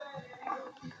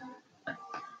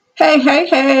Hey, hey,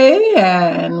 hey,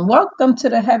 and welcome to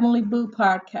the Heavenly Boo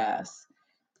podcast.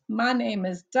 My name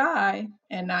is Di,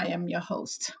 and I am your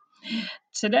host.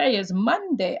 Today is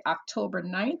Monday, October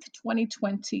 9th,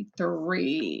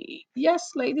 2023.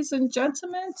 Yes, ladies and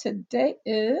gentlemen, today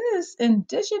is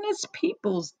Indigenous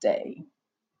Peoples Day.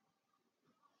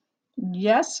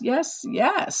 Yes, yes,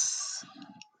 yes.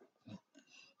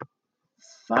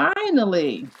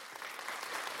 Finally.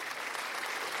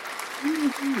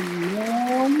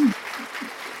 Long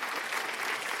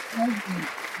I've been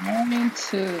trying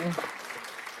to.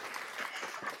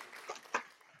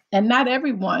 And not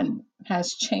everyone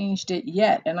has changed it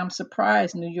yet. And I'm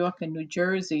surprised New York and New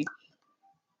Jersey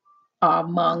are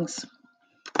amongst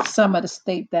some of the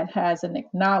state that hasn't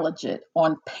acknowledged it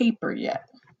on paper yet.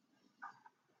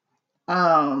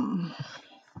 Um,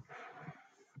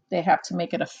 they have to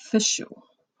make it official.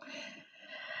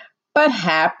 But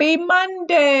happy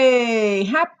Monday!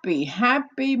 Happy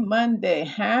Monday!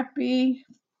 Happy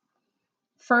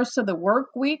first of the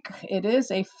work week. It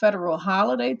is a federal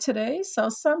holiday today, so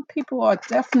some people are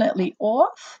definitely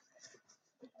off.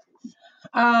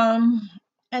 Um,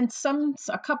 and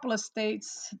a couple of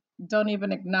states don't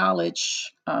even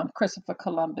acknowledge Christopher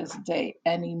Columbus Day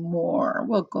anymore.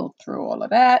 We'll go through all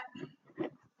of that.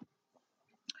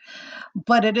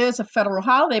 But it is a federal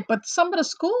holiday, but some of the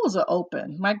schools are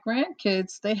open. My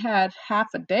grandkids, they had half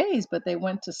a days, but they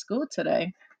went to school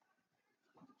today.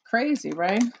 Crazy,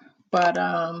 right? But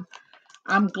I'm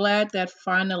glad that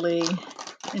finally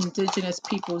Indigenous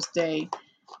Peoples Day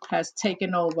has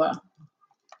taken over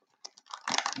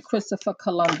Christopher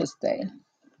Columbus Day.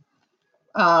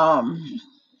 Um,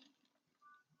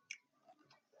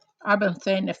 I've been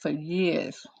saying it for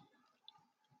years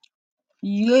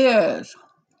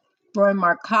during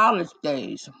my college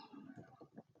days,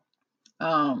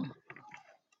 um,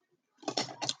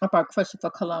 about Christopher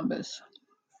Columbus.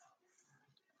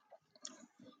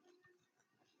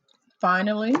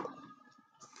 Finally,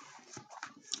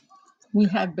 we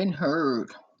have been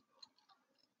heard.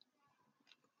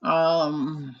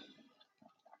 Um,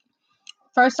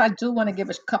 First, I do want to give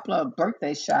a couple of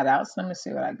birthday shout outs. Let me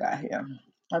see what I got here.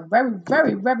 A very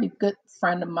good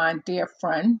friend of mine, dear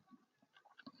friend,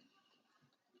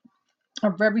 a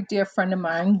very dear friend of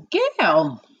mine,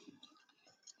 Gail.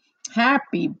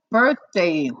 Happy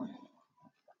birthday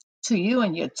to you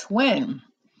and your twin.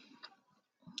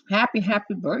 Happy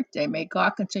birthday. May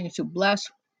God continue to bless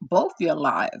both your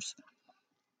lives.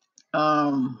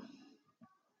 Um,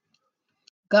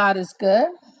 God is good.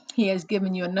 He has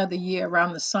given you another year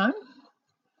around the sun.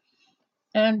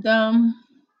 And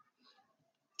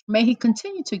may He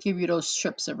continue to give you those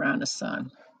trips around the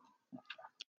sun.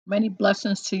 Many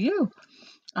blessings to you.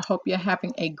 I hope you're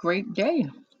having a great day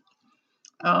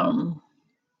um,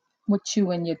 with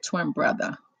you and your twin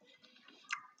brother.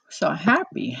 So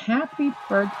happy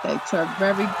birthday to a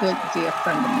very good dear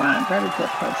friend of mine. Very good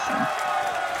person.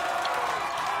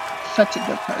 Such a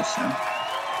good person.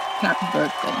 Happy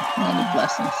birthday. Many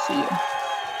blessings to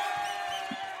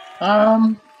you.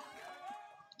 Um,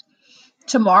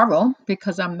 Tomorrow,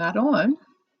 because I'm not on,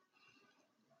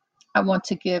 I want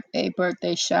to give a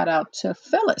birthday shout out to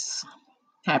Phyllis.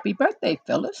 Happy birthday,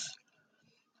 Phyllis.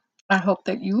 I hope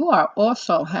that you are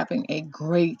also having a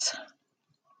great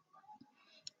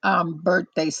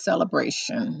birthday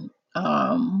celebration.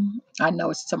 I know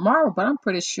it's tomorrow, but I'm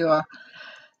pretty sure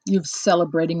you're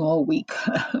celebrating all week,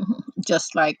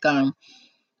 just like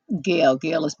Gail.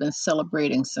 Gail has been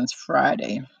celebrating since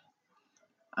Friday.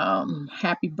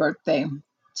 Happy birthday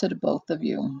to the both of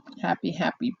you. Happy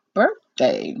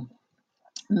birthday.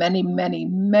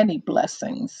 Many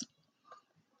blessings.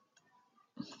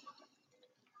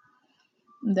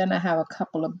 And then I have a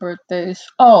couple of birthdays.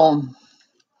 Oh,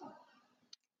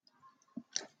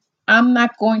 I'm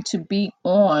not going to be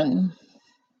on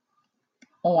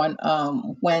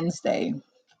Wednesday.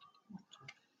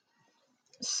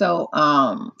 So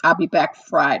I'll be back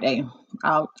Friday.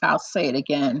 I'll say it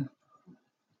again.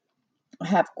 I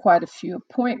have quite a few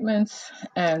appointments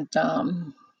and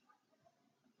I'm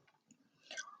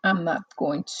not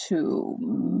going to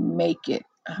make it.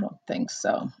 I don't think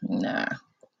so. Nah,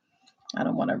 I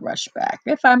don't want to rush back.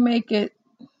 If I make it,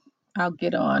 I'll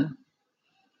get on.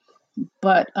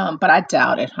 But I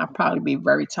doubt it. I'll probably be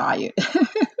very tired.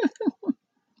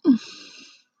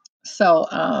 So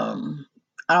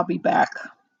I'll be back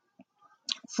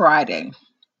Friday.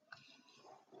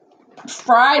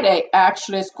 Friday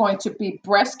actually is going to be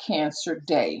breast cancer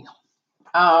day.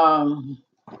 Um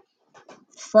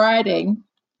Friday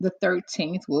the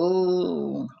 13th,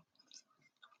 whoa,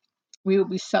 we will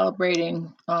be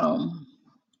celebrating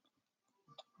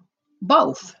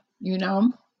both, you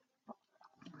know.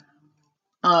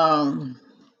 Um,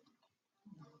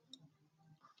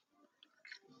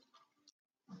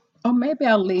 or maybe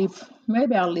I'll leave.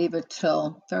 Maybe I'll leave it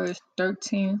till Thursday,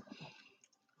 13,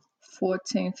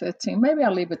 14, 15. Maybe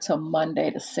I'll leave it till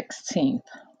Monday the 16th.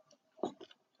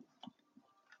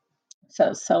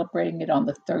 So celebrating it on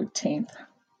the 13th.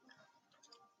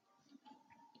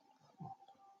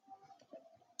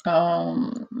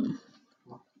 Um,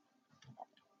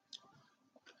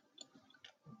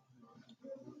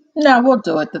 no, we'll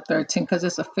do it the 13th because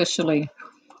it's officially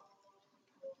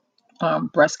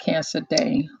Breast Cancer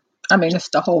Day. I mean, it's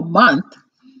the whole month,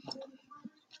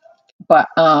 but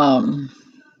I'll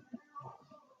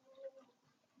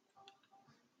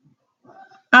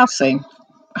see.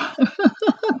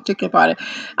 Think about it.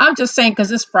 I'm just saying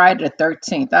because it's Friday the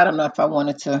 13th. I don't know if I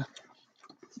wanted to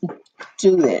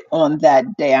do it on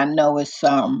that day. I know it's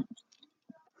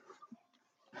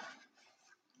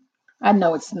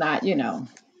not,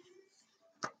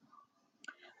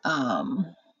 um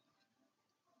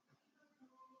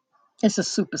it's a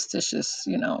superstitious,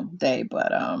 day,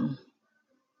 but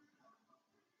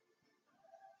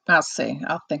I'll see.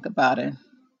 I'll think about it.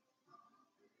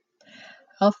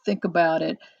 I'll think about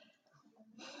it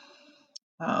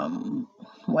um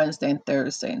Wednesday and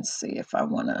Thursday and see if I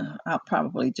want to. I'll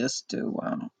probably just do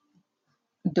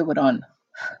it on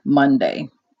Monday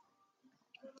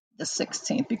the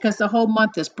 16th because the whole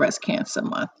month is breast cancer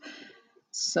month.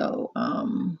 So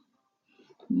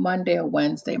Monday or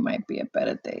Wednesday might be a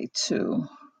better day to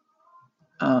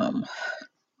um,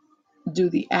 do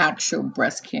the actual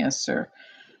breast cancer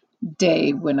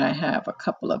day when I have a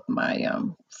couple of my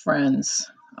friends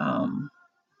um,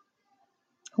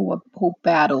 who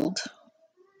battled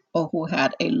or who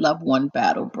had a loved one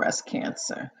battle breast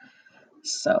cancer.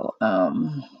 So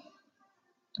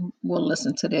we'll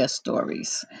listen to their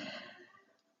stories.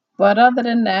 But other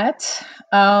than that,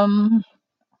 um,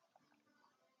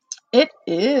 it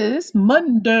is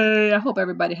Monday. I hope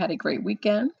everybody had a great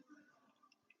weekend.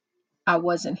 I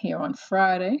wasn't here on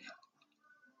Friday,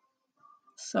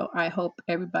 so I hope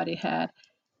everybody had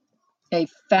a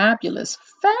fabulous.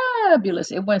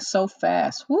 It went so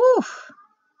fast. Woo!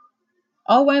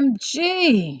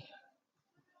 OMG.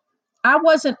 I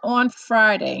wasn't on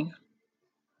Friday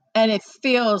and it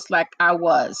feels like I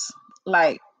was.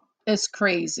 Like it's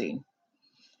crazy.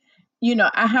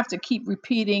 I have to keep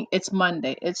repeating it's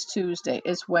Monday, it's Tuesday,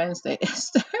 it's Wednesday,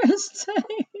 it's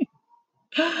Thursday.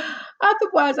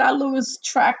 Otherwise, I lose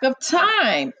track of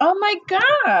time. Oh my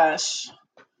gosh.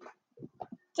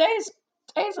 Days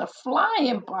days are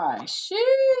flying by.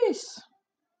 Jeez.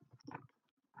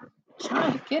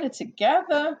 Trying to get it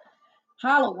together.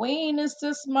 Halloween is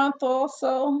this month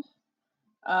also.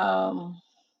 Um,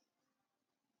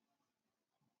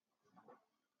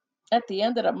 at the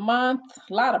end of the month,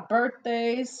 a lot of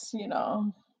birthdays.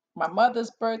 My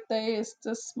mother's birthday is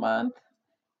this month.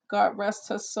 God rest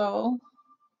her soul.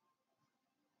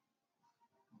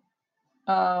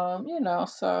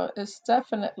 So it's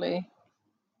definitely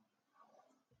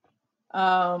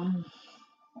um,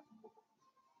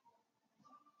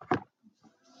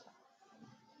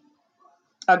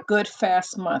 a good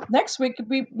fast month. Next week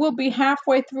we'll be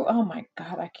halfway through. Oh my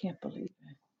God, I can't believe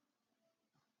it.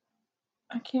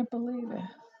 I can't believe it.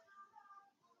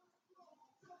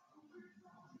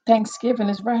 Thanksgiving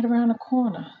is right around the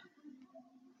corner.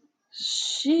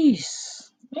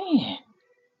 Jeez, man.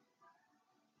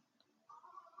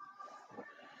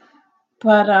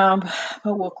 But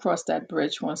but we'll cross that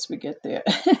bridge once we get there.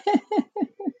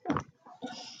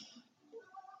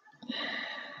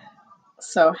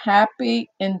 So happy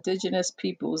Indigenous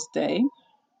Peoples Day.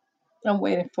 I'm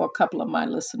waiting for a couple of my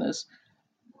listeners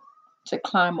to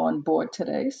climb on board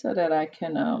today so that I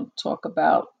can talk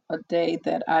about a day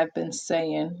that I've been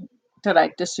saying that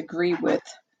I disagree with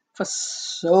for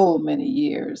so many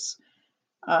years.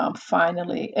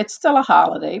 Finally, it's still a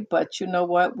holiday, but you know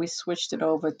what? We switched it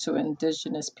over to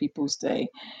Indigenous Peoples Day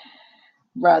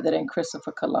rather than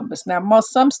Christopher Columbus. Now,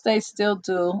 some states still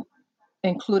do,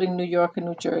 including New York and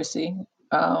New Jersey,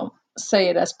 say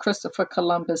it as Christopher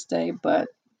Columbus Day, but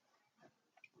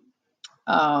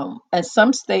and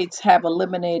some states have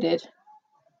eliminated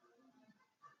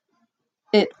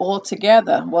it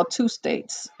altogether. Well, two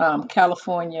states,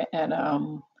 California and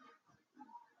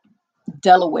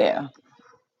Delaware,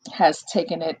 has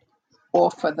taken it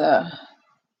off of the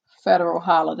federal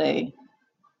holiday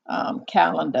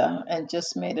calendar and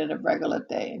just made it a regular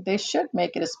day. They should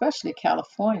make it, especially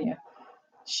California,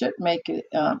 should make it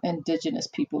Indigenous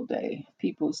Peoples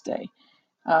Day.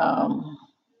 Um,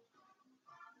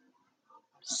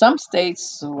 some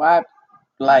states, so I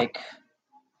like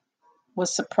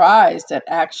was surprised that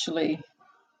actually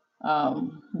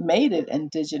made it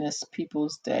Indigenous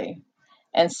Peoples Day.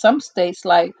 And some states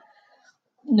like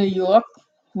New York,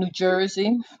 New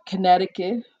Jersey,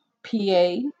 Connecticut,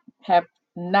 PA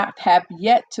have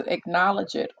yet to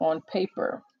acknowledge it on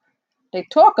paper. They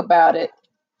talk about it,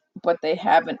 but they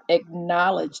haven't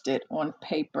acknowledged it on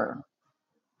paper,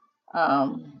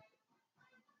 um,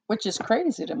 which is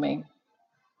crazy to me.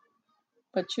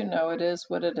 But it is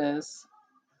what it is.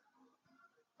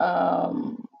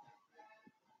 Um,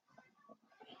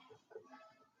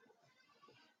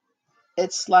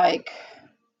 it's like,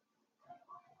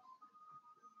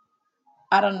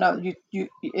 I don't know. You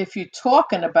if you're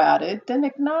talking about it, then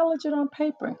acknowledge it on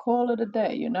paper and call it a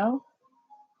day.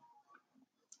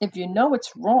 If you know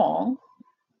it's wrong,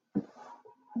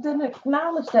 then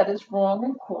acknowledge that it's wrong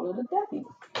and call it a day.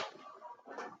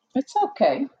 It's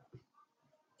okay.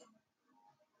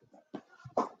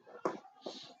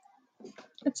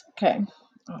 It's okay.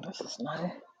 Oh, this is not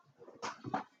it.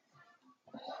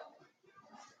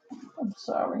 I'm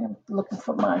sorry. I'm looking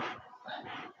for my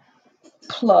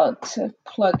plug to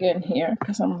plug in here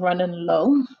because I'm running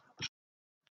low.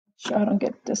 Sure I don't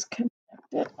get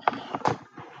disconnected.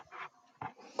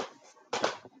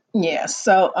 Yeah,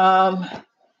 so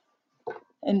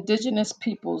Indigenous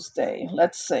Peoples Day.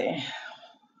 Let's see.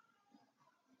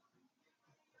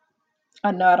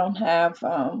 I know I don't have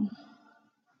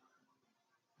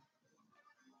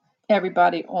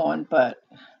everybody on, but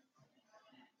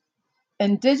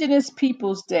Indigenous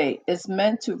Peoples Day is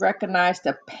meant to recognize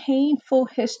the painful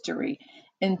history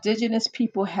Indigenous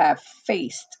people have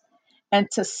faced and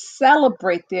to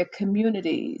celebrate their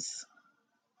communities.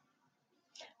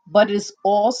 But it's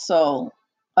also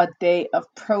a day of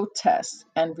protest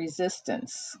and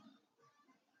resistance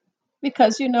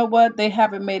because you know what? They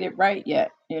haven't made it right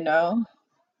yet,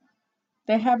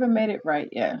 They haven't made it right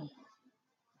yet.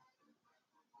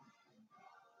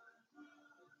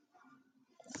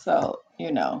 So,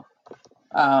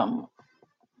 um,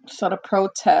 so the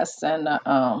protests and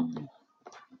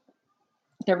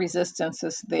the resistance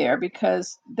is there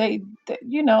because they're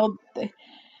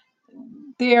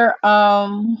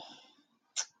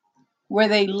where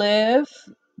they live,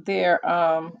 they're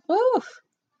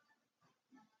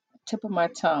tip of my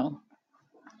tongue,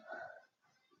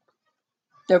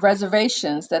 the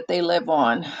reservations that they live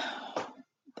on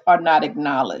are not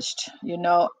acknowledged.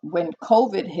 When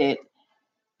COVID hit,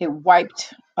 it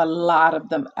wiped a lot of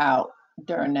them out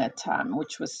during that time,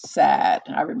 which was sad.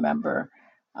 I remember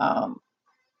um,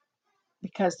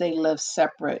 because they live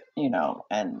separate,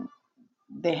 and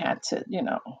they had to,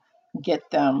 get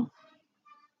them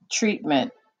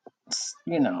treatment,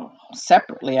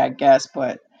 separately, I guess.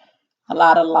 But a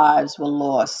lot of lives were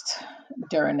lost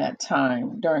during that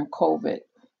time, during COVID.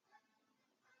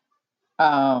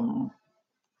 Um,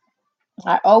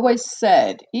 I always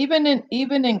said, even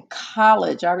in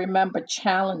college, I remember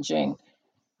challenging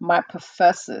my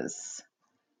professors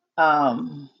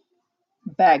um,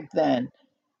 back then,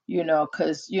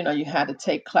 because you had to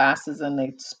take classes, and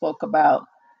they spoke about,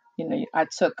 I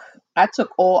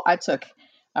took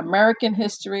American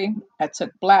history, I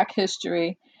took Black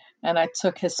history, and I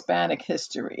took Hispanic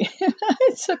history. I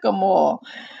took them all.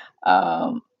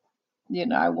 Um,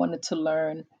 I wanted to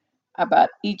learn about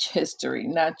each history,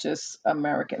 not just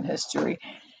American history.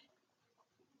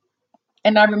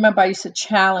 And I remember I used to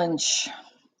challenge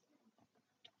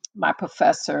my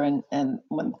professor, and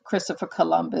when Christopher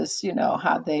Columbus,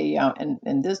 how they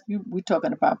and this we're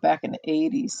talking about back in the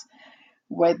 80s,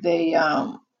 where they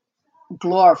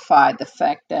glorified the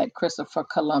fact that Christopher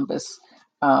Columbus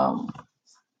um,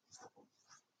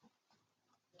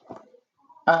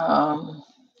 um,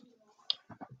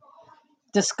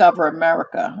 discovered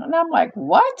America, and I'm like,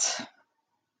 what?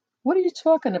 What are you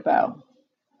talking about?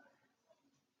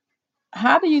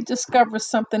 How do you discover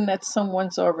something that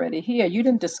someone's already here? You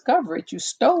didn't discover it, you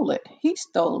stole it. He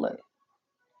stole it.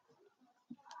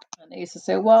 And they used to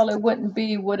say, well, it wouldn't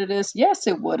be what it is. Yes,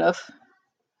 it would have.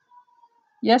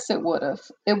 Yes, it would have.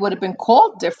 It would have been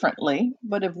called differently,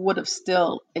 but it would have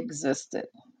still existed.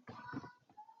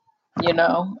 You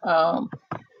know,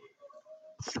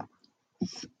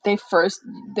 they first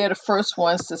they're the first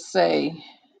ones to say,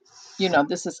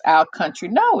 this is our country.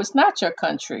 No, it's not your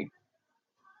country.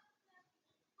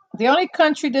 The only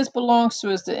country this belongs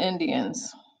to is the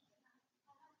Indians,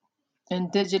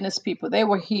 indigenous people. They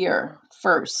were here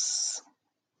first.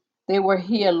 They were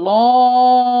here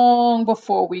long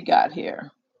before we got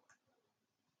here.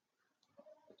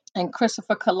 And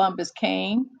Christopher Columbus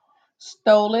came,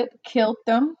 stole it, killed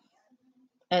them,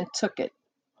 and took it.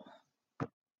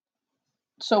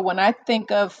 So when I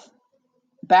think of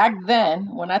back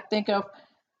then, when I think of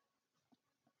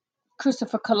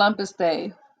Christopher Columbus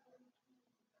Day,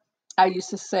 I used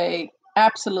to say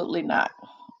absolutely not.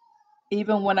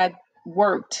 Even when I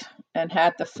worked and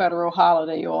had the federal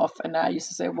holiday off, and I used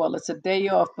to say, well, it's a day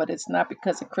off, but it's not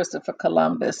because of Christopher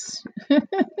Columbus.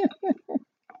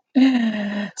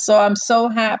 So I'm so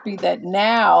happy that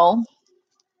now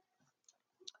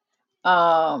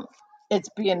um, it's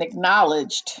being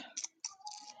acknowledged,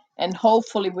 and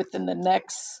hopefully within the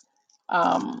next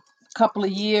um, couple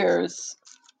of years,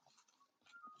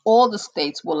 all the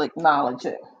states will acknowledge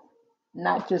it,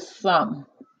 not just some.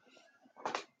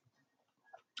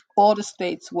 All the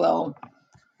states will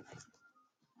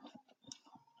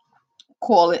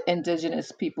call it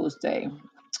Indigenous Peoples Day,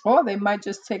 or they might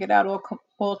just take it out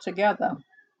altogether.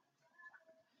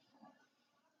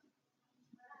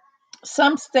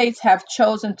 Some states have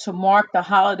chosen to mark the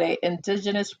holiday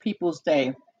Indigenous Peoples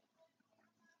Day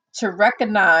to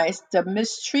recognize the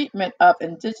mistreatment of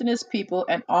Indigenous people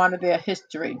and honor their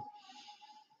history.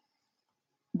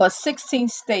 But 16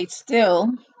 states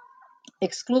still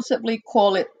exclusively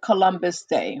call it Columbus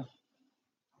Day.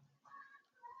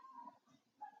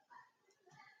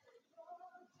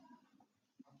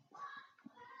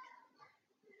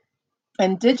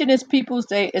 Indigenous Peoples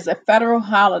Day is a federal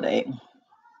holiday.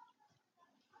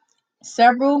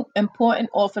 Several important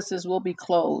offices will be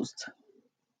closed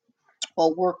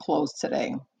or were closed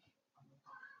today.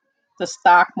 The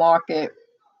stock market,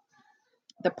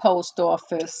 the post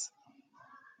office,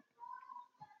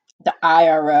 the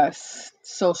IRS,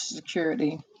 Social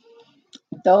Security,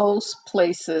 those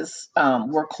places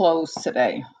were closed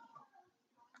today.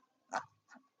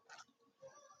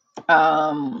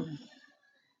 Um,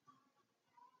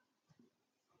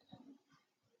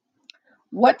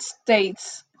 what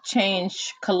states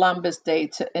changed Columbus Day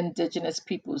to Indigenous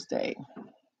Peoples Day?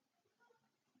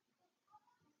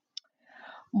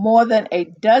 More than a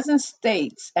dozen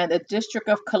states and the District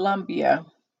of Columbia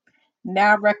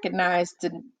now recognize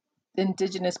the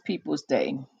Indigenous Peoples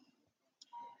Day.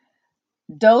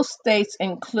 Those states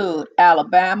include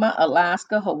Alabama,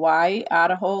 Alaska, Hawaii,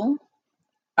 Idaho,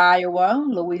 Iowa,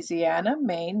 Louisiana,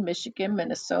 Maine, Michigan,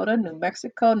 Minnesota, New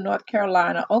Mexico, North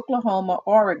Carolina, Oklahoma,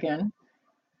 Oregon,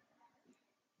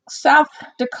 South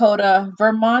Dakota,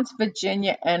 Vermont,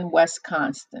 Virginia, and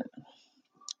Wisconsin.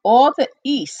 All the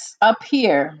East up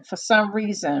here, for some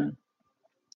reason,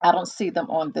 I don't see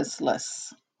them on this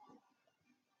list.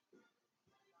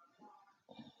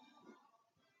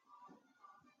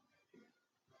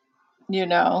 You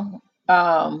know,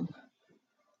 I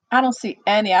don't see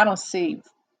any. I don't see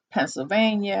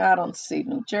Pennsylvania. I don't see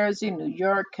New Jersey, New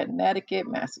York, Connecticut,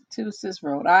 Massachusetts,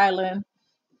 Rhode Island.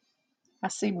 I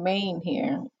see Maine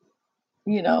here,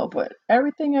 but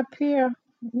everything up here,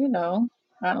 you know,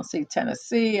 I don't see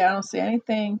Tennessee. I don't see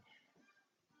anything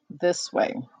this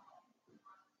way.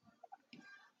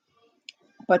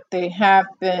 But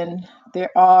there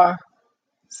are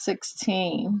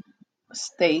 16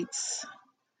 states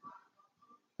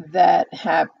that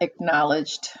have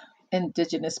acknowledged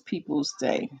Indigenous Peoples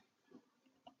Day.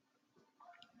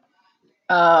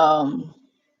 Um,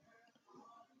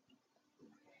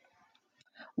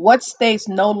 what states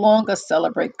no longer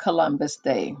celebrate Columbus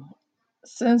Day?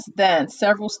 Since then,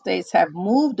 several states have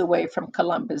moved away from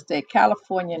Columbus Day.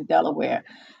 California and Delaware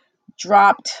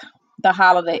dropped the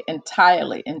holiday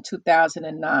entirely in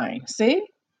 2009. See,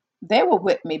 they were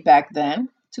with me back then,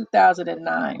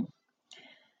 2009.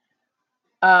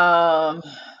 Um,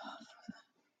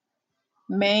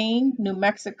 Maine, New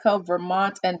Mexico,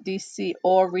 Vermont, and DC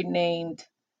all renamed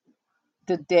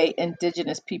the day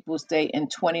Indigenous Peoples Day in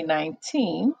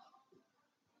 2019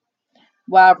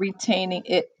 while retaining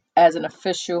it as an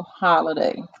official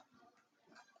holiday.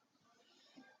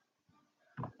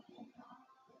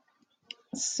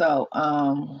 So,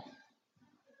 oh,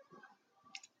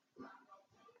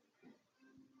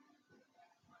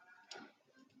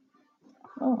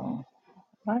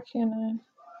 why can't I?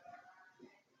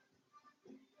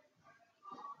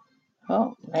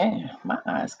 Oh man, my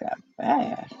eyes got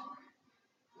bad.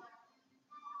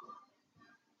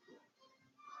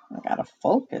 I gotta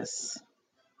focus.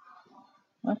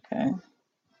 Okay.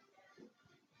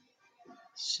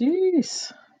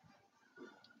 Jeez.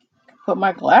 Put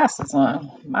my glasses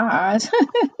on. My eyes.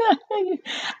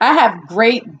 I have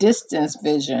great distance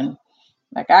vision.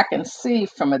 Like I can see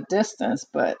from a distance,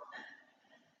 but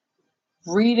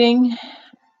reading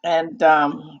and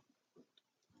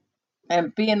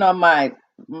being on my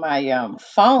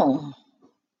phone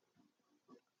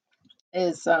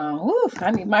is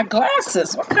I need my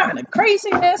glasses. What kind of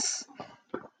craziness?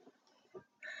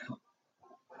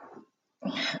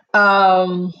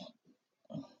 Um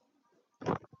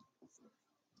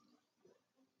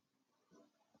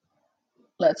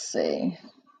let's see.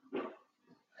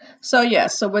 So yeah,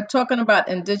 so we're talking about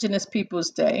Indigenous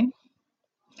Peoples Day,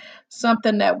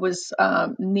 something that was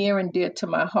near and dear to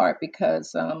my heart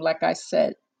because, like I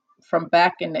said, from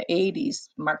back in the '80s,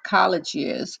 my college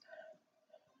years,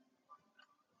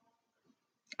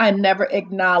 I never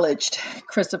acknowledged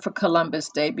Christopher Columbus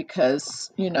Day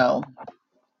because,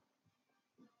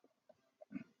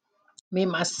 me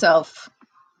myself,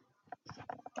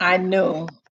 I knew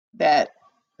that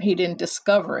he didn't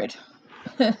discover it.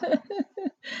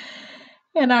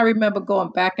 And I remember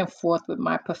going back and forth with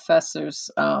my professors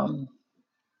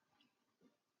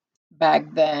back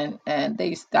then, and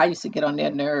I used to get on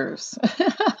their nerves.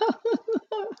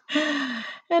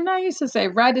 And I used to say,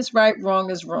 right is right, wrong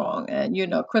is wrong. And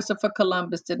Christopher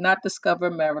Columbus did not discover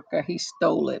America; he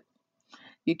stole it.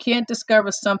 You can't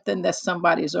discover something that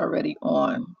somebody's already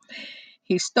on.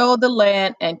 He stole the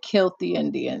land and killed the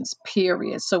Indians.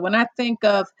 Period. So when I think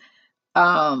of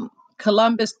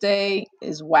Columbus Day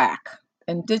is whack.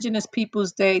 Indigenous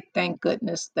Peoples Day, thank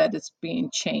goodness that it's being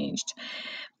changed.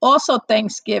 Also,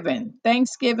 Thanksgiving.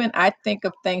 Thanksgiving, I think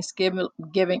of Thanksgiving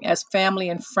giving as family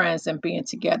and friends and being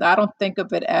together. I don't think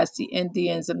of it as the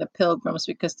Indians and the Pilgrims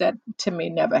because that to me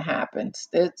never happened.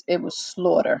 It was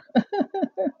slaughter.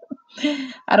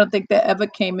 I don't think that ever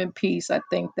came in peace. I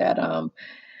think that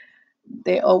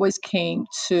they always came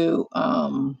to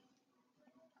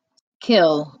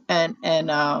kill and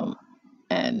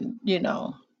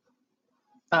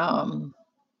um,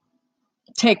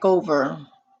 take over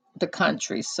the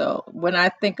country. So when I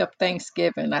think of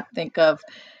Thanksgiving, I think of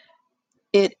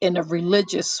it in a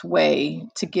religious way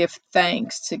to give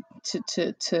thanks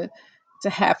to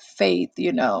have faith.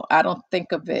 I don't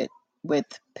think of it with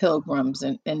pilgrims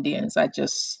and Indians. I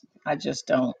just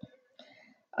don't.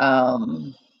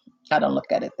 Um, I don't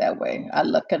look at it that way. I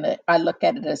look at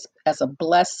it as a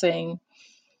blessing.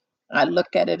 I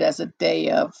look at it as a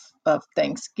day of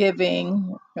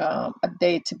Thanksgiving, a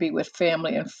day to be with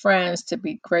family and friends, to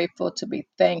be grateful, to be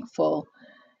thankful,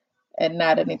 and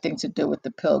not anything to do with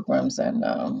the pilgrims and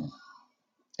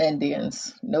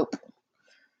Indians. Nope.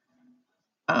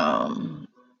 Um,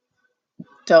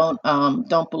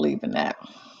 don't believe in that.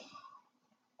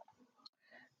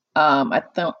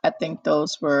 I think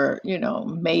those were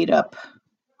made up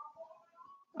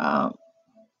um,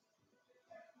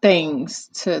 things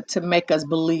to make us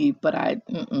believe, but I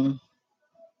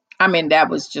mean that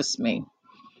was just me.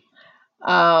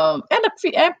 And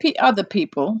other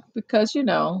people because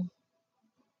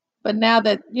but now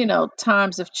that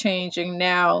times have changing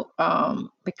now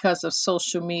because of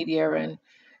social media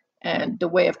and the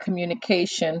way of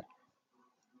communication,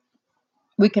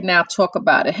 we can now talk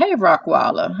about it. Hey,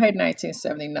 Rockwaller. Hey,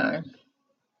 1979.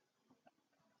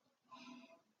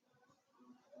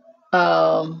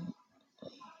 Um,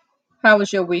 how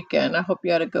was your weekend? I hope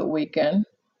you had a good weekend.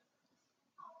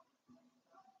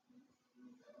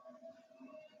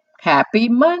 Happy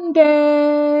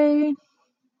Monday.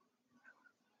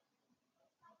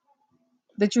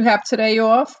 Did you have today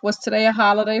off? Was today a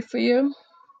holiday for you?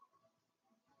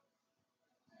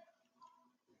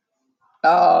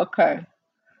 Oh, okay.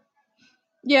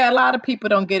 Yeah, a lot of people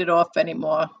don't get it off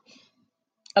anymore.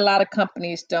 A lot of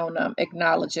companies don't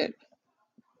acknowledge it.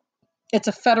 It's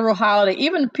a federal holiday.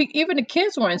 Even the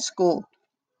kids were in school.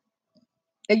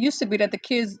 It used to be that the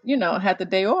kids, had the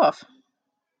day off.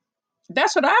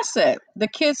 That's what I said. The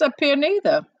kids up here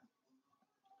neither.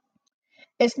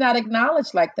 It's not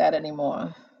acknowledged like that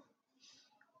anymore.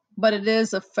 But it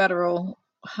is a federal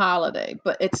holiday.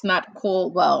 But it's not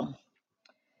called, well,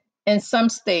 in some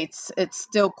states it's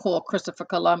still called Christopher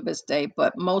Columbus Day,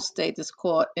 but most states it's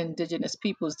called Indigenous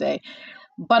Peoples Day.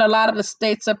 But a lot of the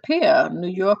states up here, New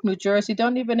York, New Jersey,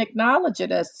 don't even acknowledge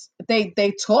it as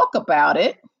they talk about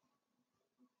it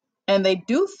and they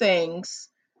do things,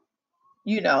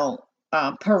 you know,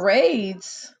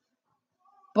 parades,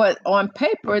 but on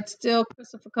paper it's still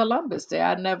Christopher Columbus Day.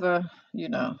 I never, you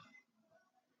know.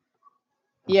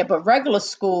 Yeah, but regular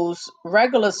schools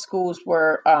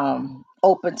were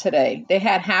open today. They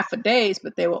had half a days,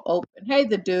 but they were open. Hey,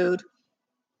 the dude.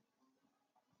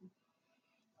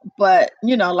 But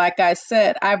like I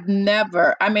said, I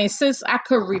mean, since I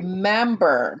could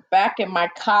remember back in my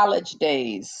college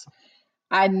days,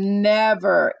 I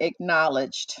never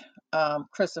acknowledged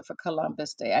Christopher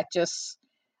Columbus Day.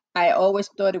 I always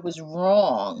thought it was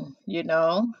wrong.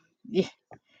 Yeah,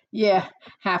 yeah,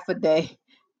 half a day.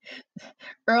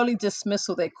 Early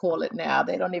dismissal, they call it now.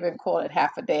 They don't even call it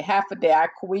half a day. Half a day,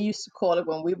 we used to call it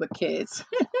when we were kids.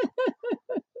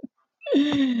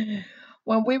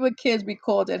 When we were kids, we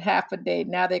called it half a day.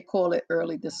 Now they call it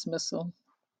early dismissal.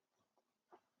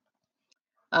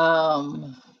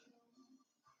 Um,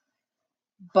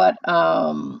 But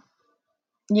like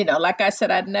I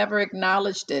said, I never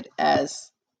acknowledged it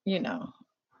as, you know,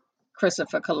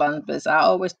 Christopher Columbus. I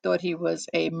always thought he was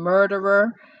a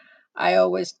murderer. I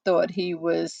always thought he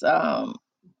was,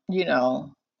 you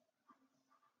know,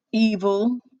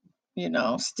 evil,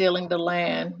 stealing the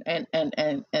land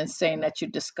and saying that you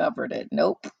discovered it.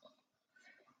 Nope.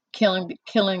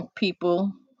 Killing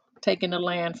people, taking the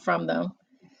land from them,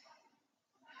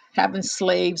 having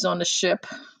slaves on the ship.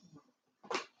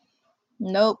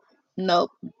 Nope.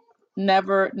 Nope.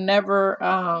 Never.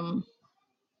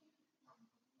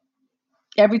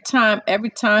 Every time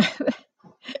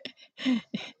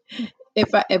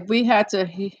if we had to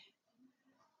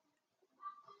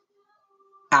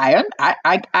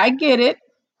I get it,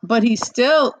 but he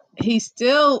still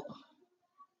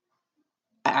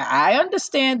I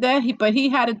understand that but he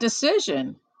had a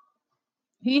decision.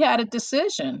 He had a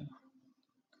decision,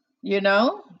 you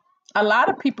know? A lot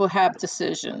of people have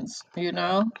decisions.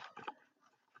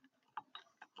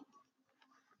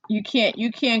 You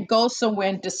can't go somewhere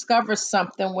and discover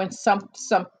something when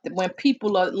when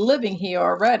people are living here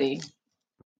already.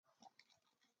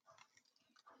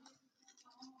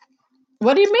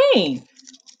 What do you mean?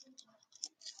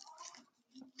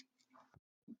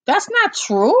 That's not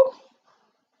true.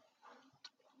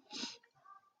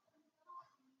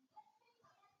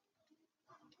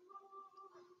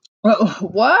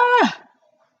 What?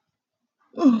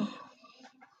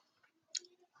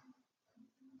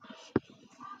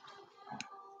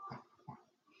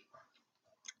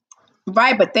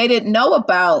 Right, but they didn't know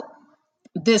about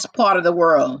this part of the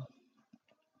world.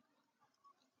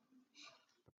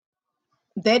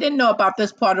 They didn't know about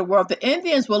this part of the world. The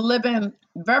Indians were living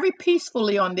very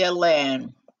peacefully on their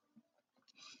land.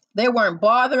 They weren't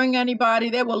bothering anybody.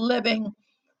 They were living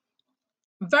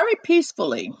very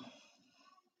peacefully.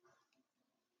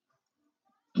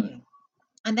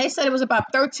 And they said it was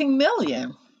about 13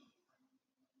 million.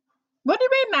 What do you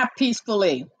mean not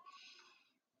peacefully?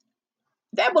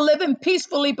 They were living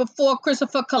peacefully before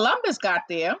Christopher Columbus got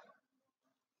there.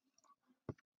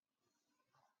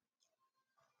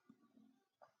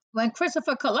 When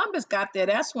Christopher Columbus got there,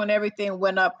 that's when everything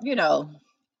went up,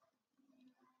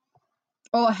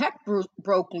 all heck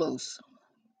broke loose.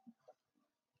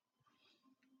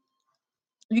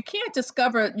 You can't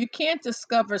discover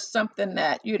something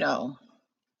that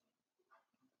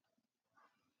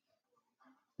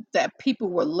people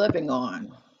were living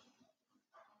on.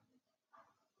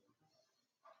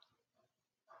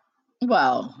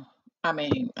 Well, I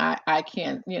mean, I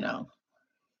can't,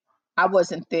 I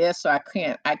wasn't there, so I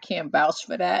can't vouch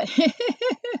for that.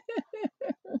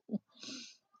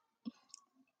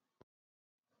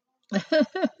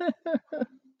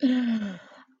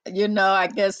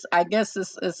 I guess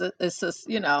it's just,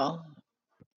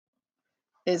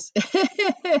 is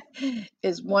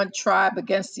is one tribe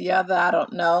against the other. I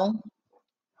don't know,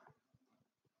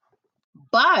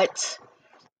 but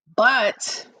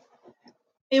but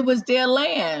it was their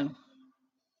land.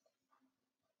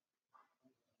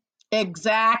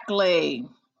 Exactly,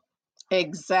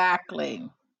 exactly,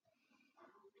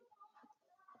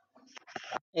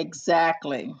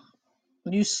 exactly.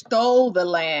 You stole the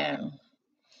land,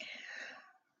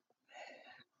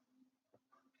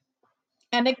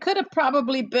 and it could have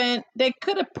probably been. They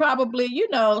could have probably,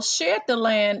 shared the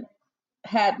land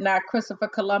had not Christopher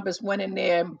Columbus went in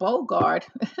there and Bogart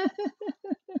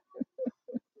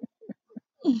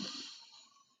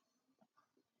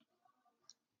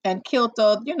and killed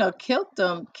all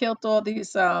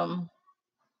these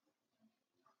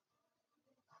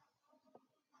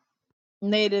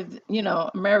native,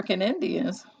 American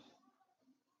Indians.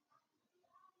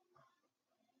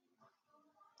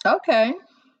 Okay,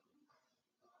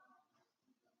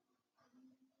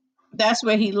 that's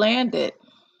where he landed,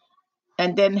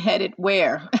 and then headed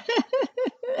where,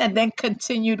 and then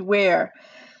continued where.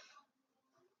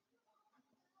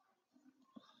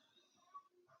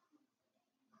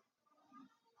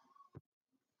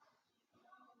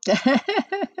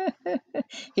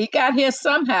 He got here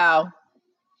somehow.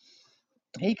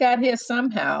 He got here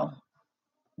somehow.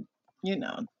 You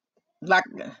know, like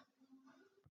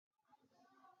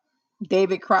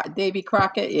Davy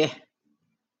Crockett. Yeah.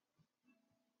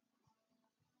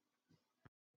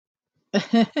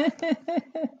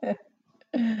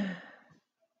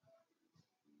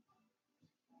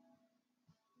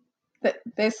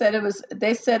 They said it was.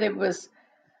 They said it was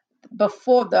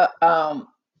before the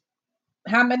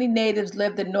how many natives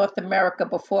lived in North America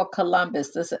before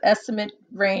Columbus? This estimate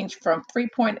range from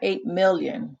 3.8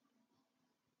 million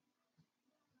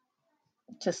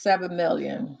to 7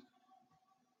 million.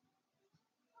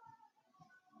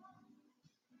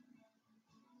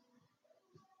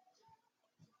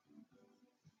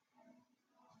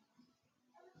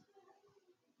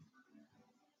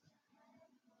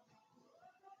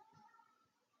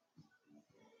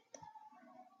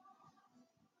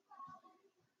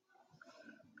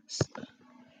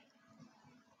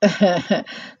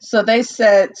 So they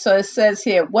said, so it says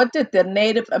here, what did the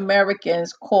Native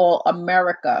Americans call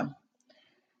America?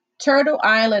 Turtle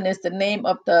Island is the name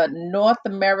of the North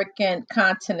American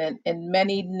continent in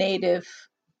many Native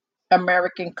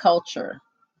American culture.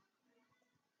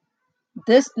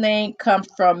 This name comes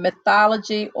from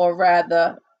mythology, or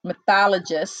rather,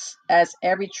 mythologists, as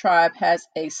every tribe has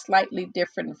a slightly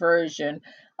different version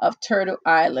of Turtle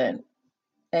Island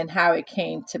and how it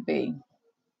came to be.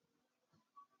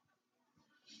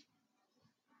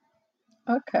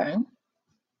 Okay.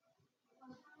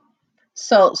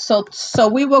 So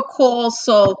we were called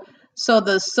so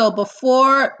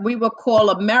before we were called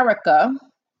America,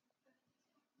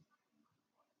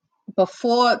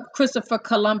 before Christopher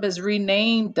Columbus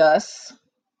renamed us.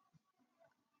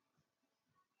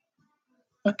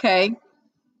 Okay.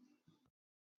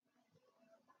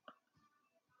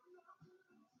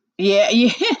 Yeah,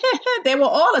 yeah. They were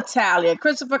all Italian.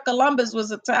 Christopher Columbus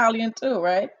was Italian too,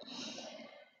 right?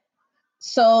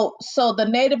 So the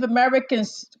Native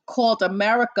Americans called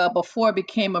America before it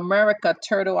became America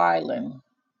Turtle Island.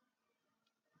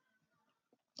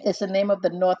 It's the name of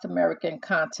the North American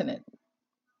continent.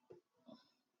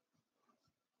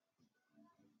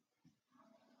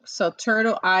 So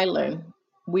Turtle Island,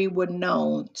 we were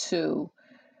known to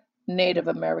Native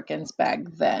Americans back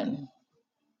then.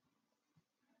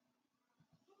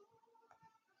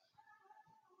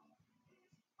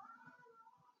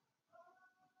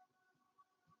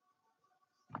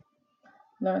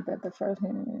 Learned that the first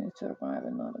human to arrive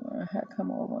in North America had come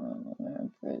over on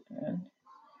land bridge and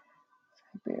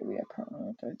Siberia,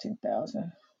 probably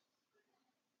 13,000.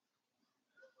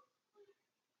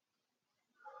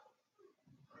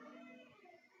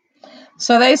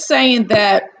 So they saying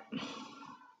that,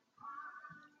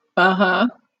 uh-huh.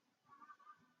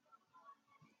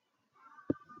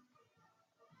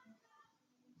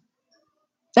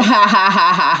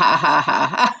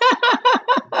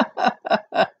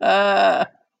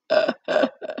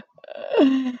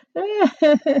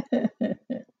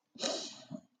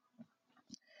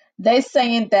 They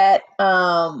saying that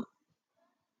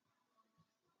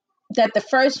the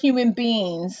first human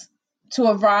beings to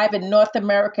arrive in North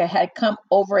America had come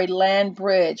over a land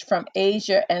bridge from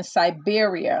Asia and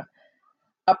Siberia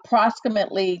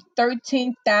approximately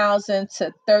 13,000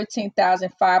 to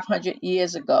 13,500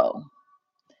 years ago.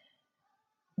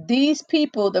 These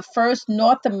people, the first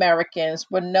North Americans,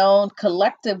 were known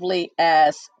collectively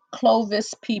as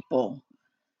Clovis people.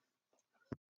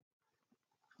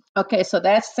 Okay, so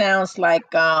that sounds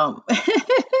like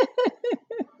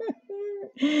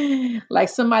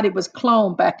somebody was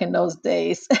cloned back in those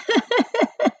days.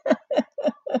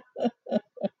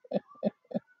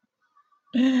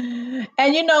 And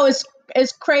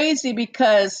it's crazy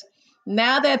because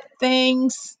now that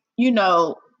things,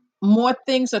 more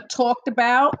things are talked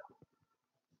about.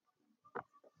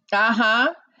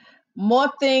 Uh-huh.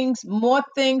 More things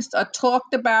are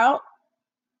talked about,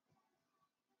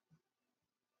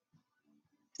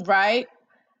 right?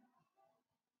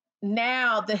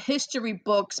 Now the history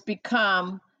books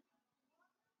become,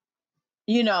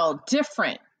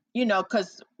 different,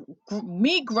 because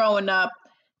me growing up,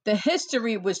 the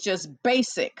history was just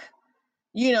basic,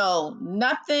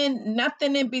 nothing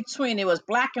in between. It was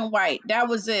black and white. That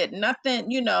was it. Nothing,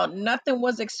 nothing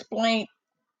was explained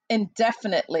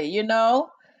indefinitely,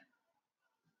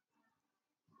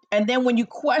 and then when you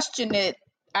question it,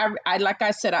 I like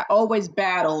I said, I always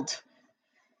battled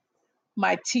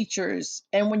my teachers,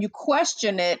 and when you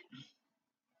question it,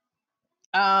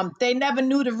 they never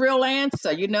knew the real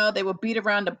answer. They would beat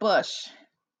around the bush.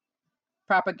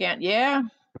 Propaganda. Yeah,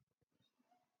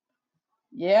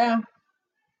 yeah.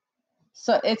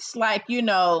 So it's like, they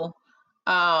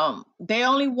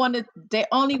only wanted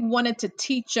to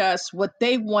teach us what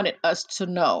they wanted us to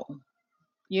know.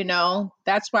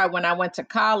 That's why when I went to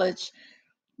college,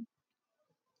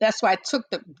 that's why I took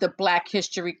the Black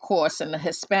history course and the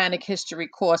Hispanic history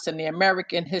course and the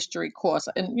American history course,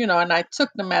 and I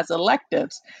took them as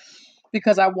electives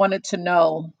because I wanted to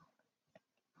know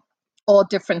all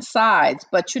different sides.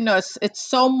 But it's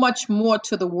so much more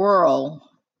to the world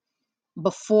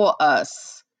before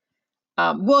us.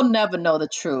 We'll never know the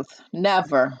truth.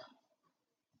 Never,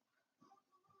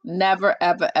 never,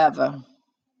 ever, ever.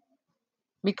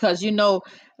 Because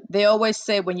they always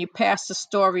say when you pass the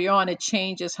story on, it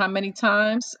changes how many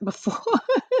times before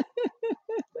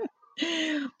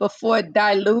before it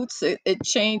dilutes. It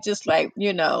changes, like, you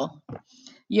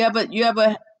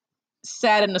ever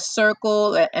sat in a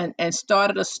circle and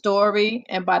started a story,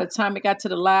 and by the time it got to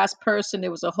the last person, it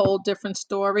was a whole different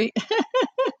story.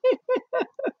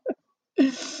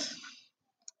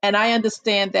 And I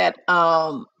understand that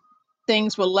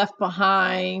things were left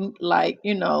behind, like,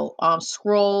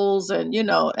 scrolls, and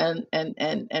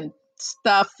and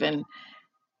stuff. And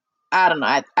I don't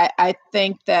know. I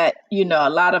think that a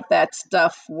lot of that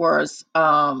stuff was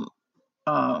um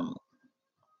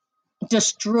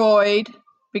destroyed,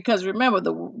 because remember,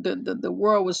 the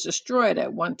world was destroyed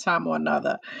at one time or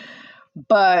another.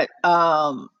 But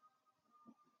I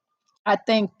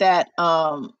think that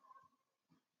the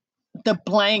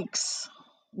blanks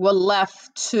were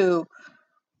left to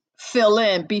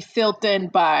be filled in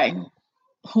by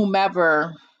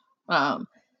whomever um,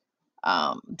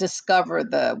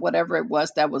 discovered the whatever it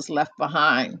was that was left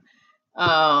behind.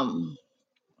 Um,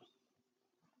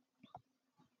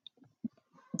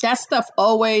 that stuff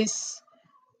always,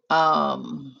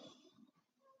 um,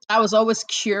 I was always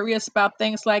curious about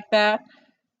things like that,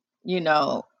 you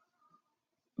know,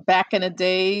 back in the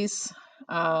days.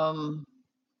 Um,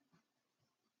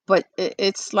 but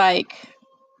it's like,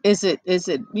 is it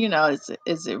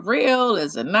real?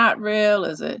 Is it not real?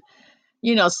 Is it,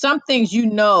 some things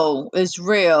is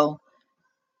real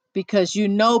because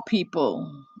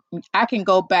people. I can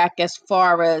go back as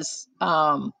far as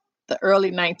the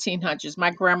early 1900s.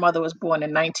 My grandmother was born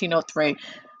in 1903,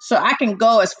 so I can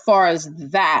go as far as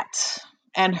that.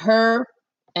 And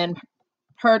and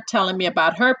her telling me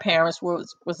about her parents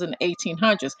was in the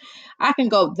 1800s. I can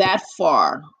go that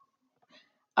far,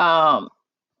 um,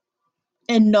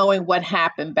 in knowing what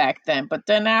happened back then. But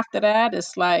then after that,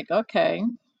 it's like, okay,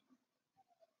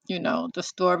 the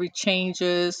story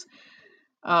changes.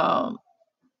 Um,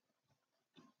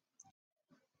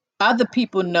 Other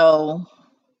people know,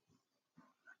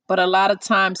 but a lot of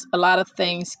times, a lot of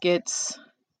things gets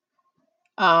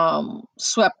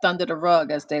swept under the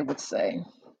rug, as they would say.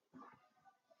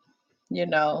 You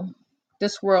know,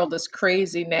 this world is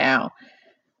crazy now.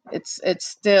 We're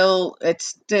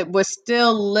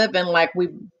still living like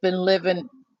we've been living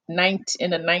 19 in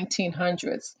the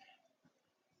 1900s.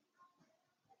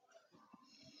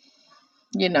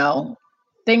 You know,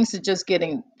 things are just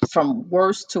getting from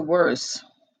worse to worse.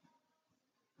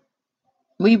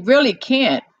 We really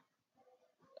can't.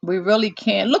 We really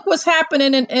can't. Look what's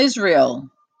happening in Israel.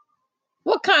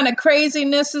 What kind of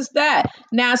craziness is that?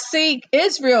 Now, see,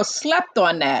 Israel slept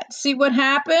on that. See what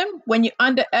happened when you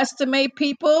underestimate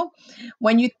people?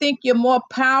 When you think you're more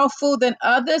powerful than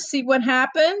others, see what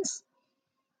happens?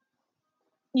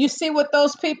 You see what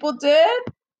those people did?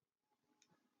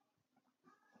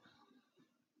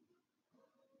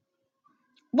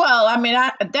 Well, I mean,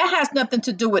 that has nothing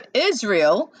to do with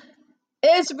Israel.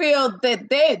 Israel,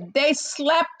 they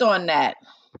slept on that.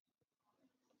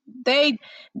 They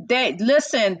they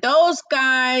listen, those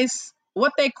guys,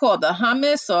 what they call the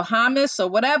hummus or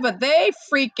whatever, they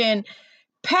freaking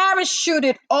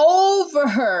parachuted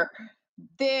over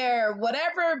their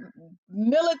whatever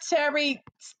military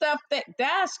stuff.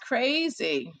 That's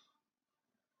crazy.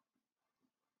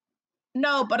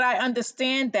 No, but I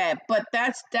understand that. But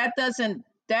that doesn't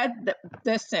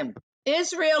listen.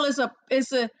 Israel is a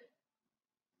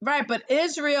right, but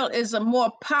Israel is a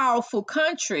more powerful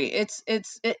country.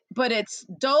 But it's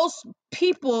those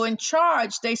people in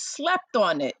charge. They slept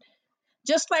on it.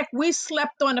 Just like we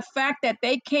slept on the fact that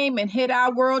they came and hit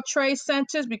our World Trade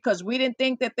Centers because we didn't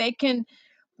think that they can,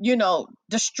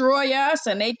 destroy us.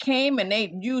 And they came and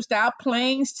they used our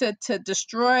planes to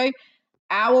destroy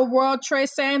our World Trade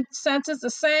Centers.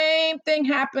 The same thing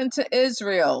happened to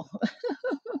Israel.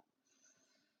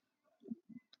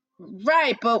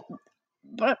 Right, but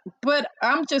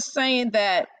I'm just saying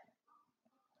that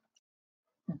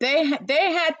they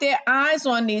had their eyes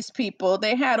on these people.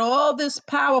 They had all this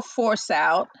power force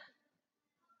out.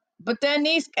 But then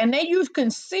you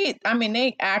can see it. I mean,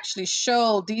 they actually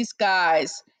showed these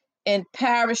guys in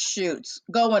parachutes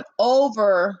going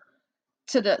over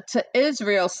to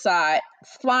Israel side,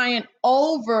 flying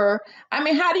over. I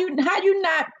mean,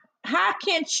 how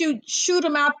can't you shoot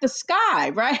them out the sky,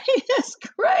 right? It's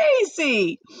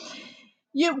crazy.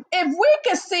 If we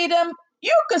could see them,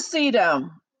 you could see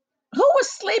them. Who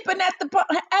was sleeping at the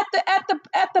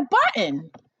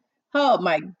button? Oh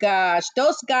my gosh,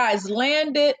 those guys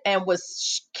landed and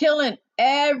was killing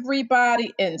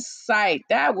everybody in sight.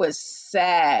 That was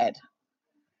sad.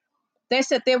 They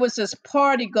said there was this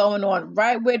party going on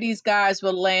right where these guys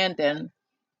were landing.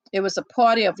 It was a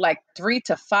party of like 300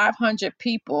 to 500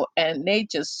 people, and they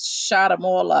just shot them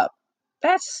all up.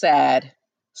 That's sad.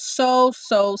 So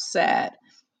sad.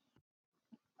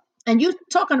 And you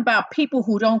talking about people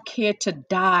who don't care to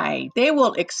die. They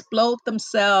will explode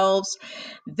themselves.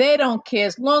 They don't care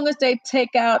as long as they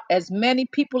take out as many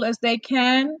people as they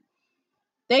can.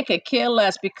 They could care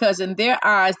less because in their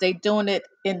eyes they doing it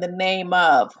in the name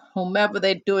of whomever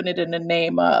they're doing it in the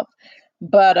name of.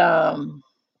 But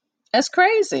it's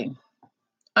crazy.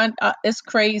 It's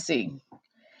crazy.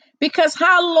 Because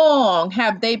how long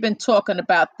have they been talking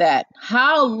about that?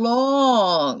 How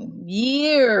long?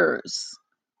 Years.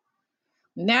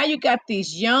 Now you got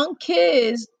these young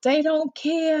kids, they don't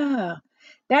care.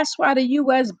 That's why the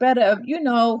US better,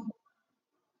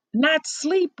 not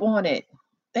sleep on it.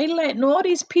 They letting all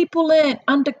these people in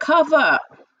undercover.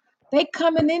 They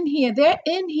coming in here. They're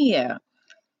in here.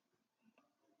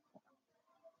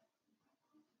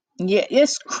 Yeah,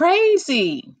 it's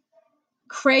crazy.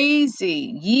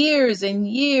 Crazy. Years and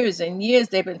years and years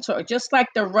they've been talking. Just like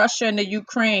the Russia and the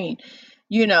Ukraine.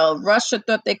 Russia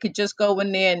thought they could just go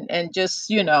in there and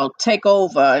just, take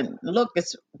over. And look,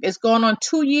 it's going on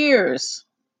 2 years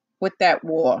with that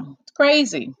war. It's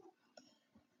crazy.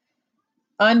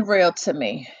 Unreal to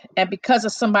me. And because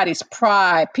of somebody's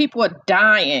pride, people are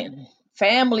dying.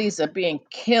 Families are being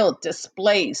killed,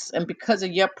 displaced, and because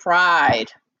of your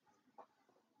pride,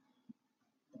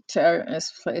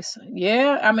 terrorist place.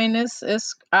 Yeah, I mean it's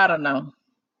I don't know.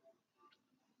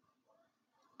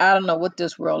 I don't know what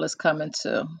this world is coming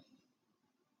to.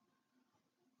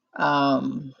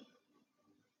 Um,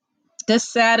 this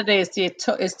Saturday is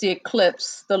the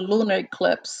eclipse, the lunar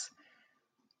eclipse.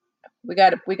 We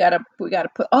gotta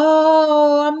put.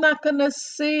 Oh, I'm not gonna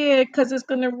see it because it's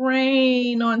gonna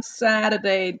rain on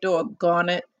Saturday. Doggone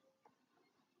it!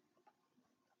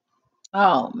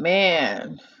 Oh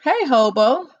man. Hey,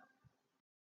 Hobo.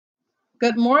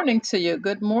 Good morning to you.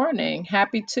 Good morning.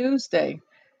 Happy Tuesday.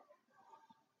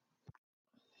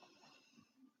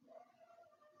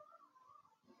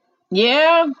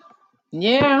 Yeah,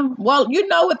 yeah. Well, you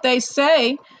know what they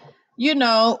say. You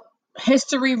know,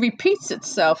 history repeats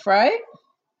itself, right?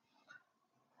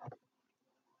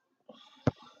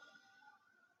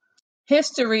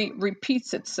 History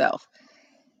repeats itself.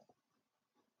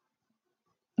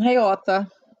 Hey, author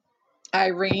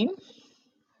Irene.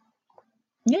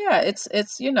 Yeah, it's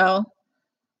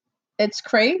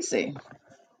crazy.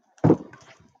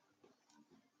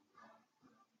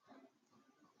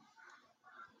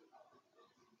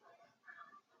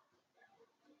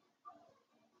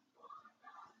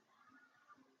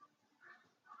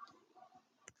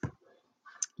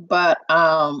 But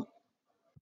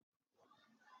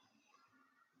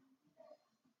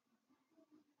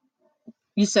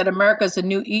you said America's a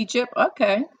new Egypt.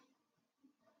 Okay,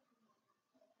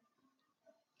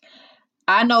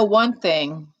 I know one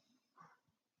thing.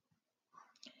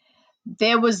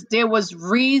 There was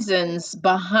reasons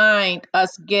behind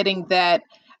us getting that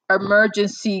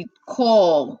emergency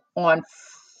call on.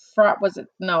 Was it?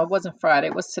 No, it wasn't Friday.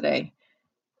 It was today.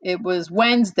 It was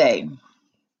Wednesday.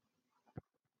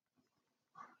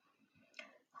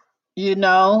 It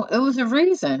was a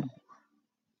reason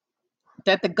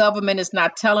that the government is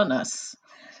not telling us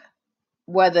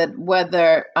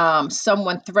whether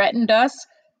someone threatened us,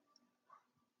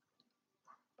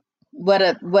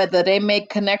 whether they make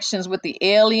connections with the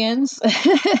aliens.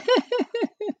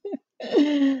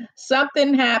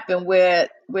 Something happened where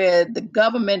the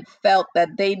government felt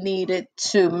that they needed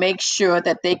to make sure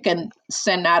that they can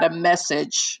send out a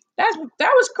message. That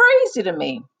was crazy to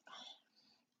me.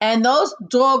 And those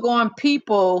doggone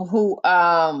people who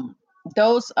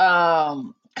those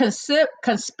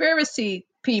conspiracy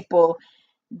people,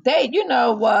 they, you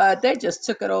know what, they just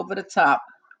took it over the top.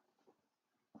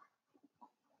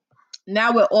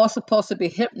 Now we're all supposed to be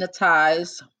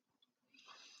hypnotized.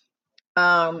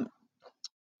 um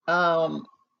um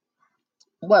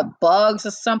what, bugs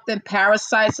or something,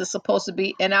 parasites are supposed to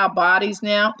be in our bodies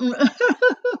now.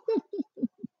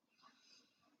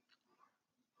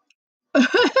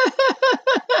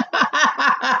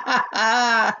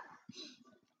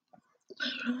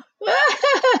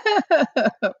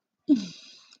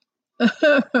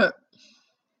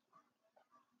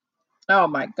 Oh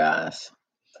my gosh.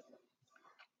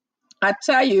 I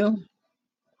tell you,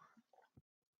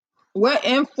 we're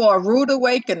in for a rude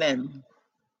awakening.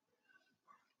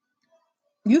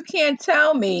 You can't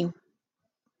tell me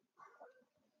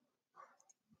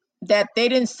that they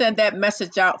didn't send that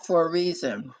message out for a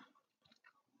reason.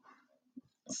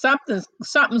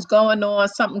 Something's going on,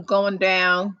 something going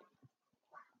down.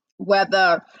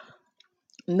 Whether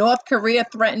North Korea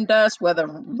threatened us, whether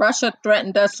Russia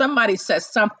threatened us, somebody said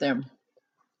something,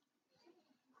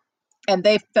 and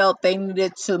they felt they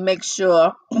needed to make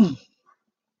sure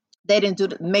they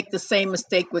didn't make the same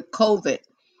mistake with COVID.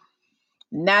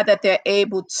 Now that they're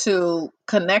able to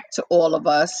connect to all of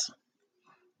us,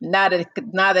 now they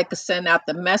could send out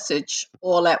the message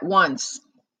all at once.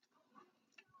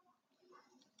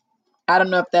 I don't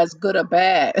know if that's good or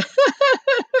bad.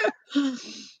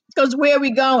 Because where are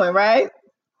we going, right?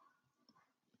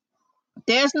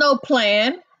 There's no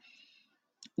plan.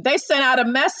 They sent out a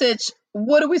message.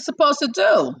 What are we supposed to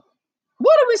do?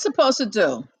 What are we supposed to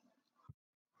do?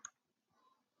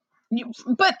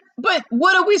 But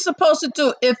what are we supposed to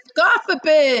do if God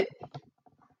forbid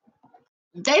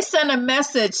they send a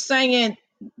message saying,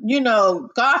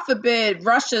 God forbid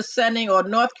Russia sending or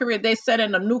North Korea they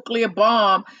sending a nuclear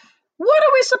bomb? What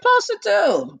are we supposed to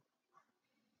do?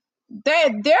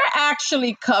 They're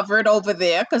actually covered over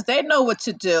there because they know what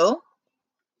to do.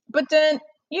 But then,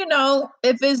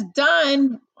 if it's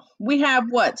done, we have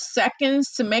what,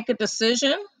 seconds to make a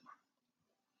decision?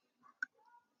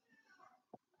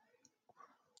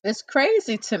 It's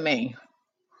crazy to me.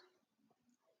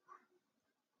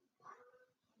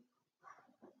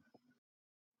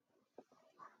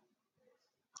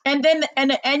 And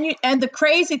the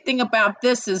crazy thing about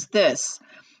this is this.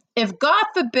 If God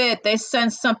forbid they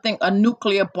send something, a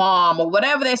nuclear bomb or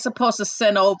whatever they're supposed to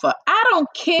send over,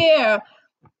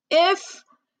 if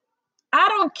I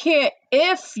don't care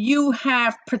if you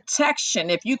have protection,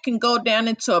 if you can go down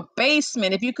into a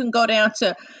basement, if you can go down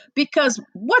to, because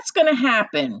what's going to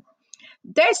happen?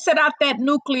 They set out that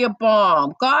nuclear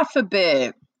bomb, God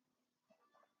forbid.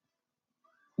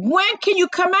 When can you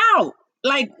come out?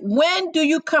 Like, when do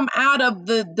you come out of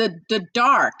the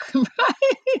dark?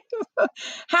 Right?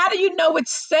 How do you know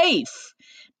it's safe?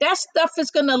 That stuff is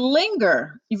going to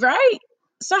linger, right?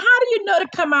 So how do you know to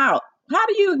come out? How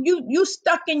do you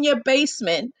stuck in your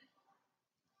basement?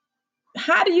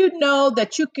 How do you know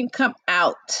that you can come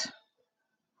out?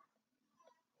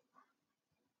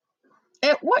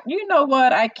 What,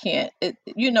 I can't.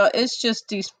 It's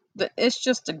just it's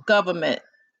just the government.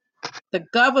 The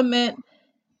government,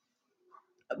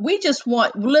 we just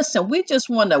want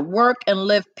to work and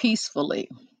live peacefully.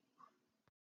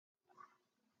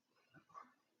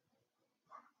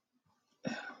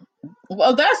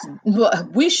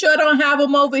 We sure don't have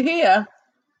them over here.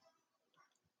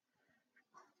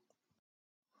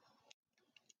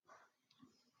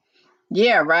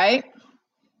 Yeah, right.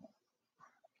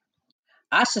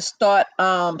 I should start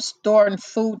storing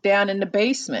food down in the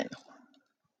basement.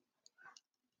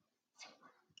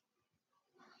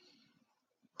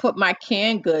 Put my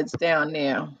canned goods down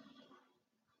there.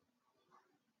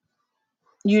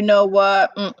 You know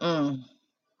what? Mm-mm.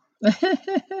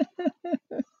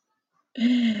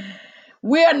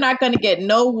 We are not going to get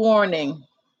no warning.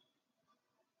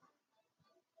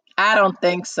 I don't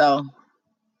think so.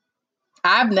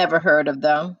 I've never heard of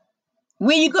them.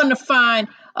 Where you going to find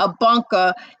a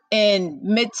bunker in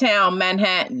Midtown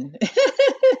Manhattan?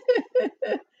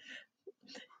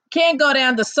 Can't go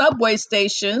down to subway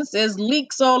stations. There's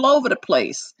leaks all over the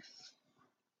place.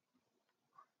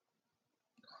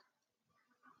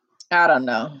 I don't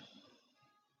know.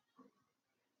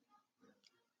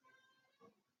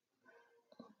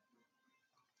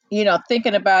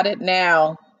 Thinking about it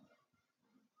now,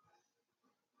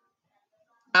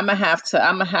 I'm gonna have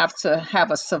to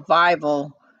have a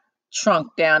survival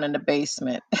trunk down in the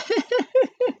basement.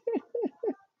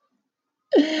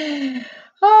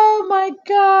 Oh my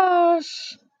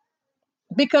gosh.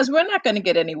 Because we're not going to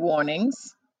get any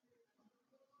warnings.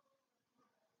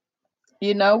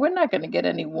 We're not going to get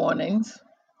any warnings.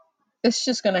 It's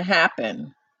just going to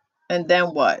happen. And then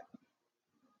what?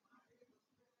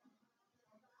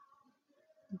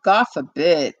 God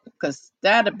forbid, because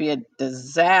that'd be a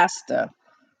disaster.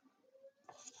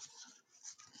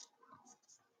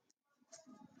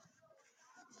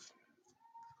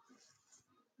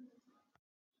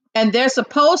 And they're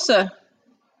supposed to,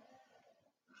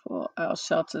 for our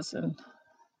shelters and,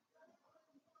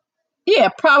 yeah,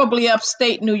 probably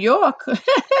upstate New York.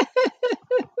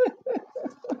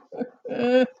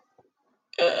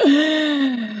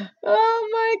 Oh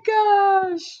my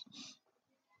gosh.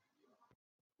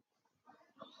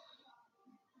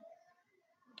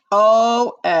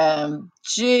 OMG.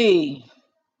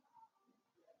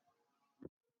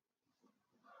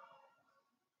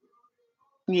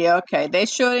 Yeah, okay. They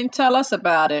sure didn't tell us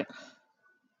about it.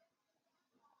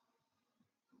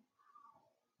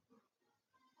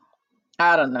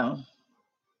 I don't know.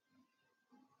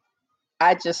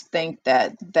 I just think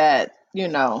that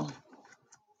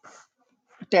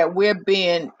we're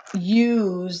being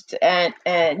used and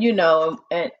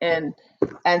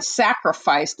and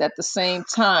sacrificed at the same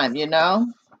time.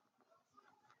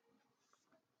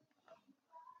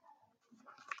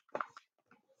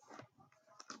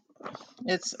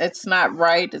 It's not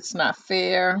right, it's not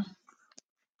fair.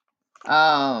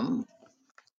 um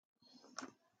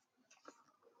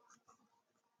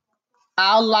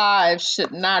our lives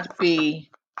should not be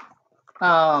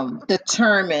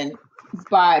determined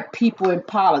by people in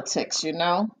politics, you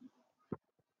know?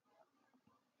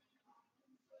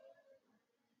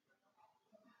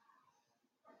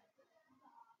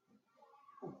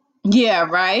 Yeah,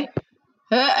 right?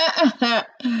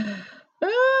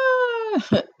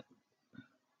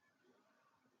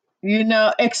 You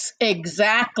know,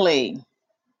 exactly.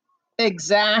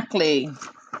 Exactly.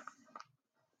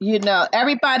 You know,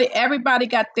 everybody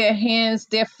got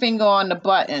their finger on the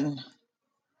button.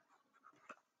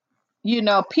 You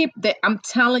know, people I'm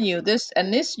telling you this,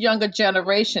 and this younger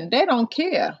generation, they don't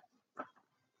care.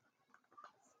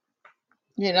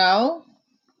 You know,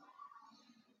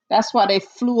 that's why they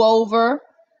flew over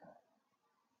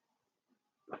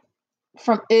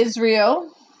from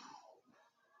Israel.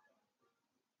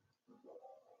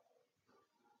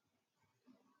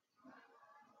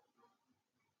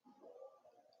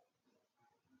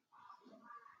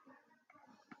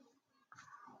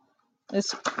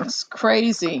 It's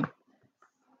crazy.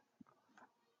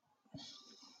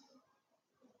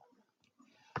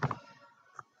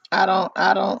 I don't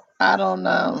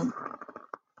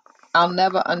I'll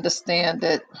never understand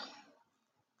it.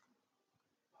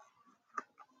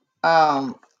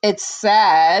 It's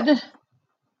sad.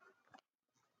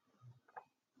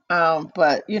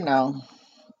 But you know,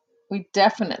 we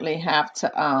definitely have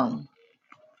to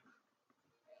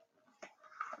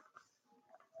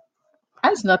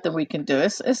there's nothing we can do.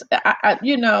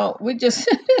 You know, we just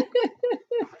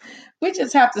we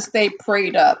just have to stay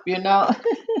prayed up, you know.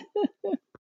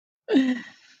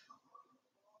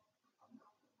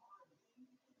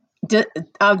 De-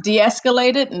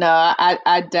 de-escalate it? No,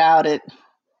 I doubt it.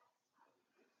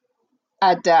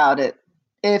 I doubt it.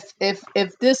 If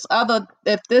this other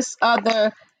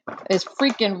is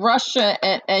freaking Russia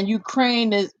and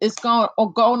Ukraine is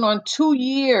going on 2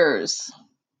 years.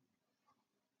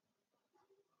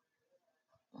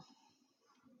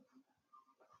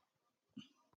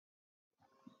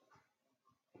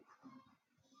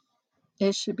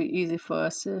 It should be easy for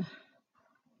us to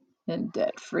and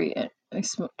debt free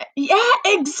yeah,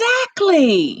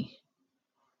 exactly.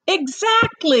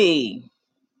 Exactly.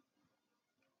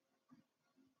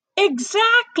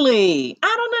 Exactly.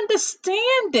 I don't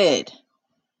understand it.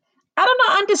 I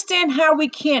don't understand how we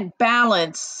can't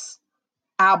balance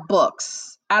our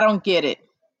books. I don't get it.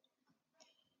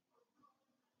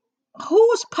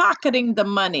 Who's pocketing the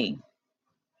money?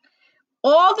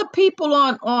 All the people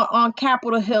on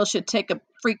Capitol Hill should take a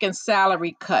freaking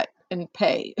salary cut and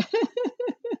pay.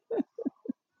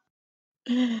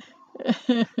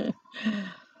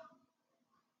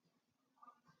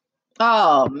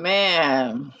 Oh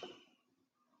man.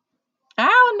 I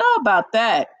don't know about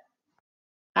that.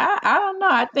 I don't know.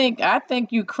 I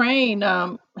think Ukraine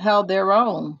held their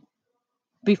own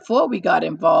before we got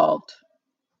involved.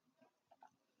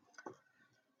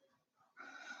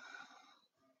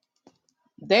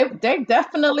 They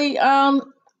definitely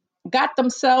got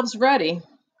themselves ready.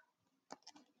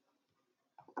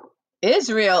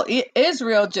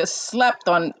 Israel just slept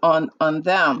on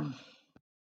them.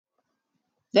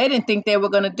 They didn't think they were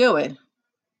going to do it.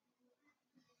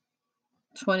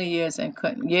 20 years and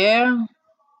couldn't. Yeah.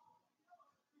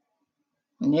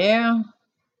 Yeah.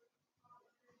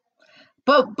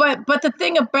 But the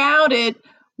thing about it,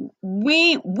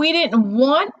 we didn't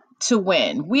want to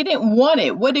win. We didn't want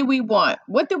it. What did we want?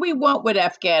 What did we want with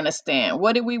Afghanistan?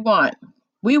 What did we want?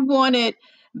 We wanted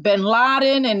bin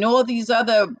Laden and all these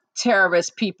other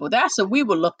terrorist people. That's what we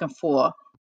were looking for.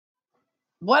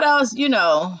 What else, you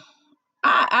know?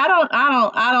 I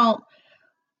don't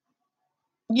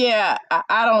yeah,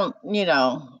 I don't, you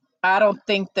know, I don't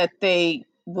think that they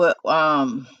would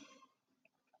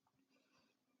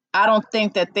I don't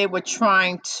think that they were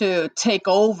trying to take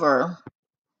over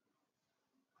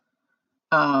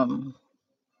um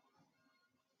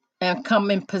and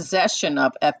come in possession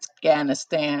of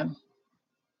Afghanistan.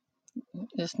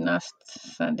 It's not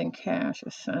sending cash,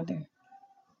 it's sending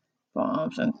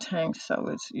bombs and tanks. So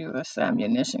it's U.S.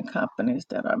 ammunition companies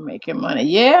that are making money.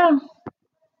 Yeah,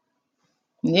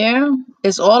 yeah.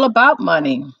 It's all about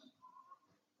money.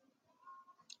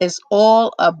 It's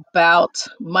all about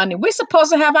money. We're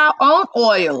supposed to have our own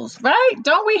oils, right?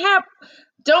 Don't we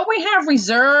have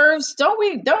reserves?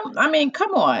 Don't I mean,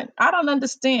 come on. I don't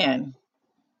understand.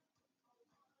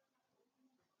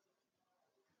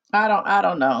 I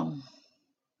don't know.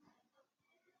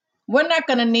 We're not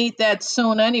gonna need that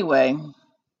soon anyway.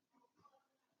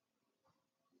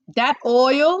 That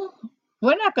oil,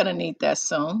 we're not gonna need that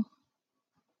soon.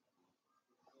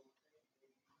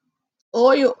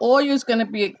 Oil is gonna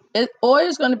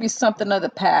be something of the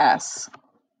past.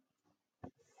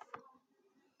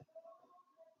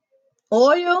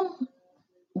 Oil,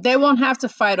 they won't have to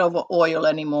fight over oil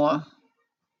anymore.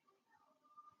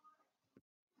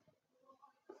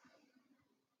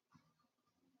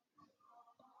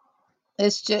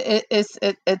 It's just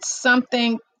it's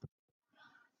something,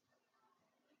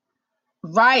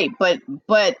 right, but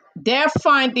they're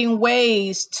finding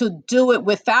ways to do it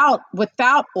without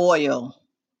oil.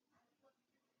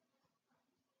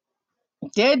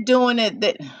 They're doing it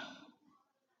that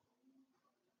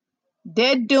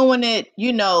they're doing it,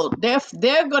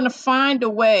 they're going to find a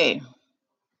way.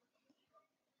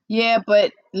 Yeah,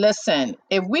 but listen,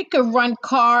 if we could run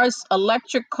cars,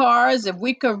 electric cars, if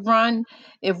we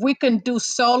can do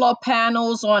solar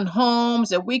panels on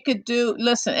homes, if we could do,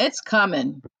 listen, it's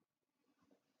coming.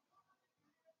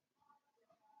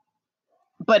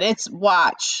 But it's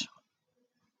watch.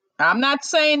 I'm not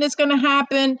saying it's going to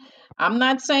happen. I'm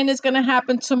not saying it's going to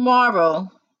happen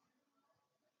tomorrow.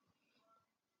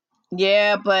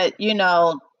 Yeah, but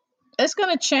it's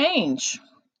going to change.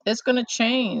 It's going to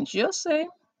change. You'll see.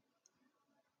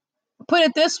 Put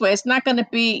it this way, it's not going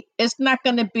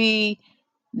to be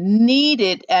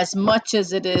needed as much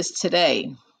as it is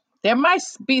today. There might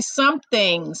be some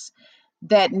things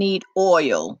that need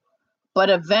oil, but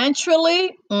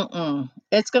eventually,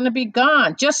 it's going to be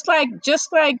gone. Just like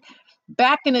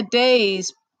back in the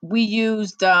days, we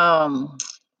used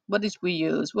what did we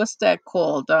use? What's that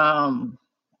called?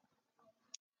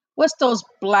 What's those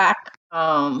black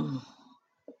um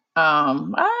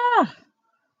ah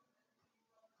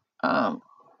um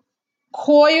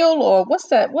coil, or what's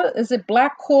that? What is it?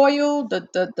 Black coil?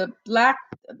 The black,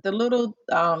 the little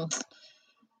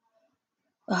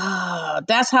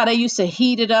that's how they used to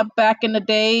heat it up back in the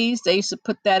days. They used to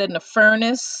put that in the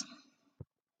furnace.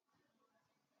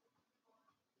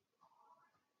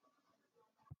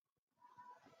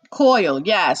 Coil,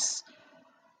 yes.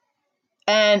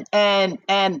 And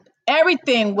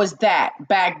everything was that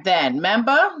back then.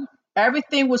 Remember?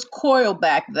 Everything was coil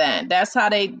back then. That's how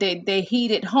they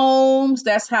heated homes.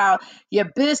 That's how your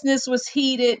business was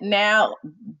heated. Now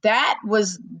that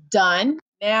was done.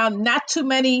 Now not too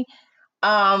many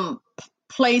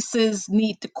places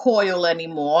need the coil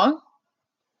anymore.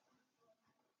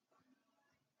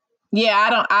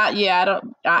 I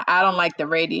don't like the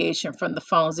radiation from the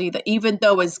phones either. Even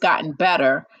though it's gotten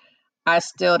better, I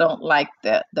still don't like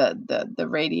the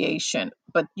radiation.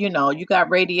 But you got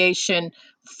radiation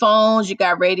phones, you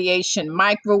got radiation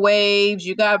microwaves,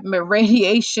 you got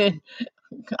radiation,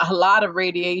 a lot of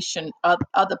radiation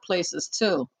other places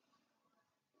too.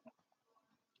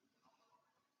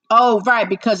 Oh, right,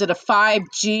 because of the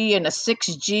 5G and the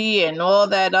 6G and all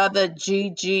that other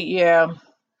GG. Yeah,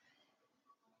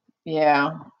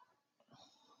 yeah.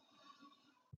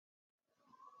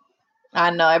 I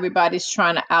know everybody's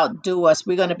trying to outdo us.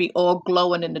 We're going to be all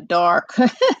glowing in the dark.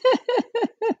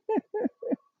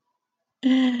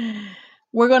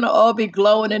 We're going to all be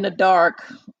glowing in the dark.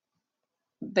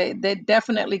 They're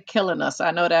definitely killing us.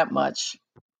 I know that much.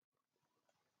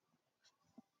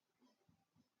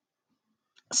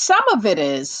 Some of it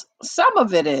is. Some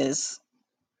of it is.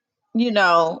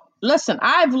 Listen,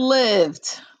 I've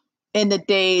lived in the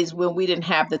days when we didn't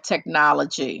have the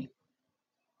technology.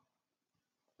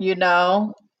 You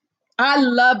know, I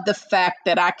love the fact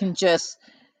that I can just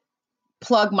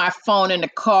plug my phone in the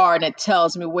car and it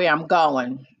tells me where I'm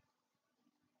going.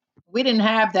 We didn't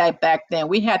have that back then.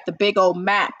 We had the big old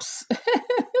maps.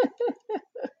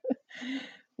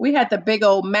 We had the big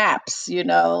old maps,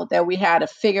 that we had to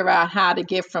figure out how to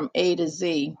get from A to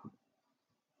Z.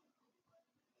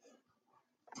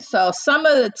 So some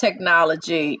of the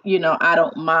technology, I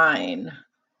don't mind.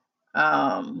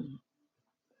 Um,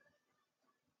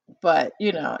 but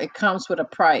it comes with a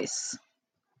price.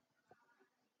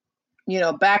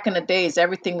 Back in the days,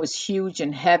 everything was huge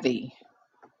and heavy.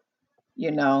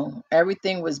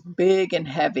 Everything was big and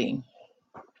heavy.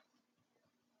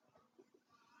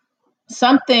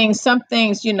 Some things,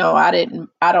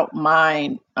 I don't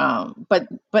mind.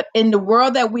 But in the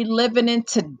world that we living in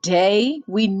today,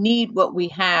 we need what we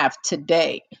have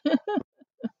today.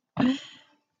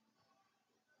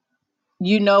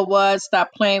 You know what?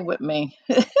 Stop playing with me.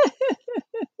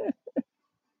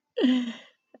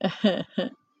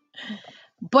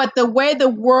 But the way the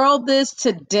world is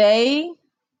today,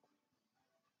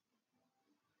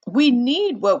 we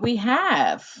need what we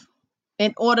have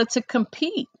in order to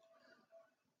compete.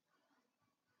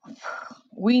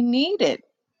 We need it.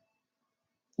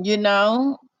 You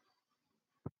know,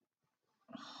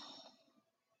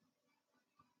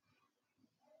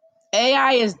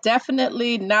 AI is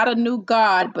definitely not a new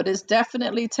god, but it's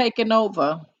definitely taking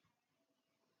over.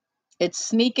 It's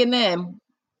sneaking in.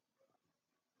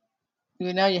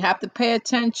 You have to pay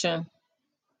attention.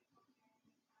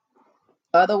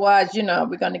 Otherwise,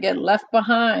 we're going to get left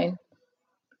behind.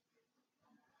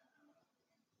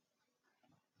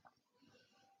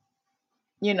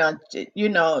 Living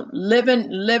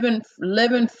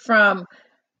from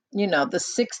the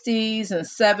 60s and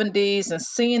 70s and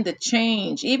seeing the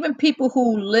change. Even people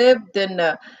who lived in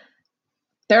the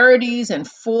 30s and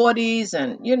 40s,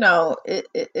 and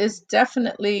it's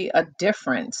definitely a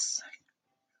difference.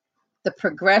 The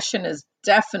progression is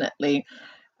definitely,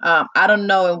 I don't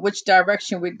know in which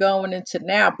direction we're going into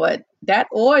now, but that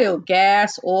oil,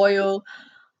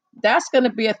 that's going to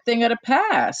be a thing of the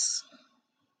past.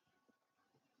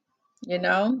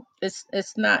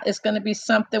 It's not, it's going to be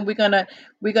something we're going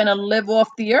to live off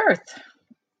the earth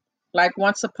like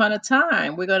once upon a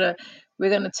time. We're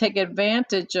going to take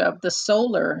advantage of the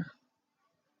solar,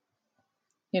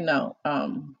 you know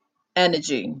um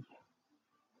energy.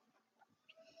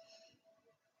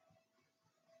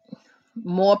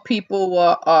 More people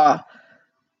are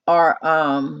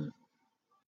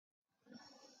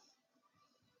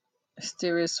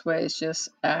mysterious ways. Just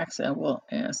ask and we'll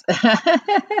answer.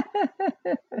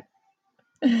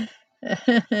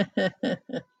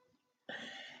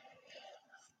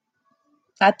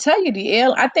 I tell you,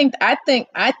 I think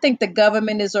the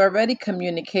government is already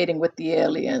communicating with the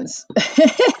aliens.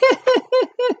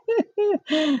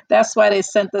 That's why they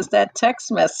sent us that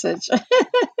text message.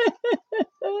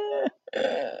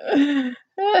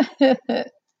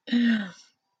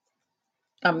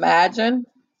 Imagine.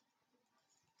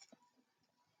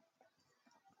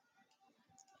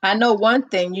 I know one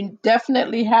thing, you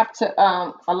definitely have to,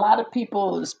 a lot of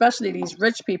people, especially these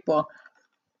rich people,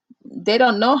 they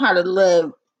don't know how to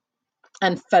live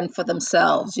and fend for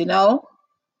themselves. They don't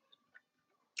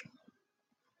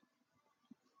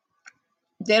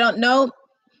know,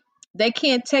 they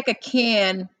can't take a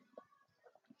can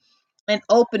and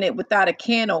open it without a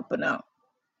can opener.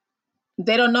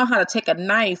 They don't know how to take a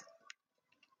knife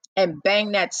and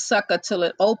bang that sucker till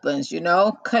it opens,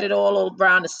 cut it all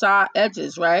around the side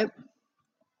edges, right?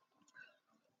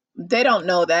 They don't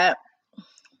know that,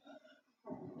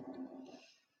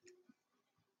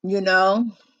 you know.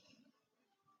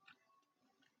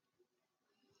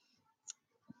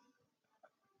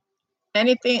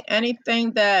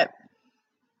 Anything that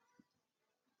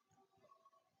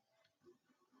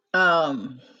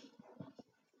um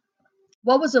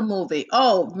what was a movie?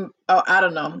 Oh, I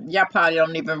don't know. Y'all probably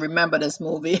don't even remember this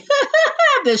movie.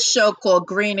 This show called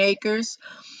Green Acres,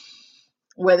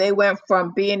 where they went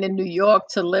from being in New York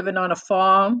to living on a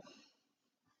farm.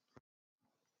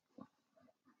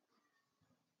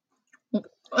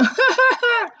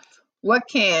 What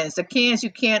cans? The cans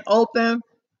you can't open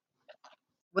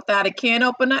without a can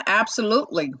opener?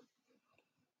 Absolutely.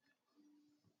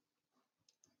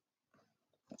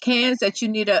 Cans that you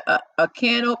need a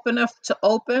can opener to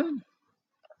open.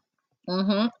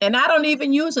 And I don't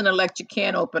even use an electric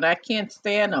can opener. I can't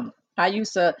stand them. I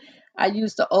use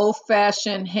the old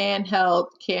fashioned handheld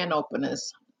can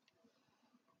openers.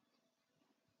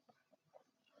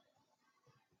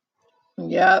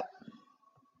 Yep.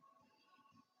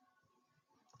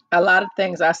 A lot of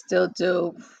things I still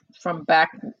do from back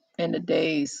in the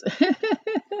days.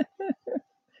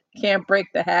 Can't break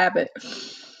the habit.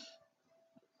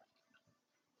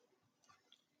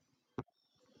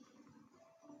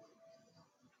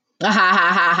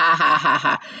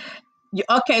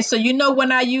 Okay, so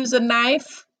when I use a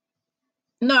knife?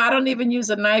 No, I don't even use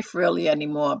a knife really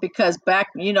anymore, because back,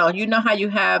 how you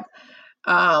have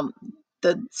um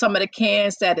the some of the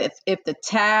cans that if the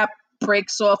tab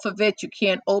breaks off of it, you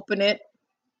can't open it.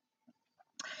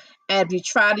 And if you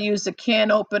try to use the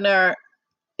can opener,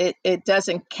 it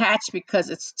doesn't catch because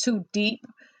it's too deep.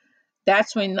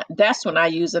 That's when I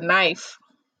use a knife,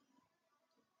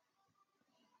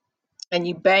 and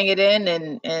you bang it in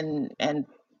and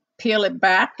peel it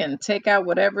back and take out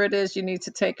whatever it is you need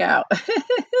to take out.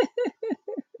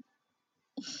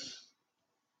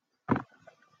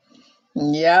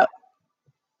 Yep.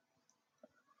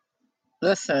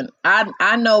 Listen,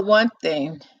 I know one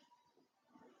thing.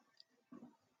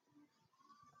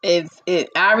 If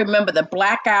I remember the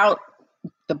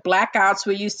blackouts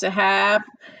we used to have,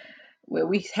 where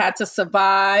we had to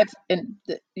survive, and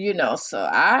so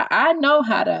I know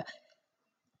how to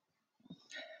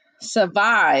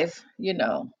survive.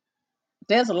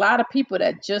 There's a lot of people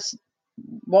that just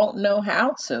won't know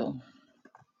how to.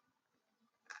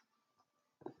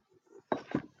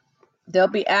 They'll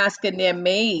be asking their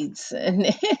maids, and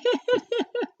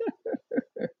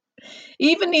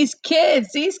even these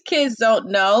kids don't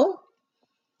know.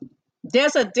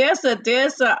 There's a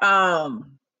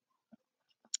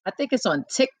I think it's on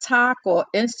TikTok or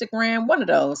Instagram, one of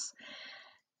those,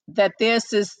 that there's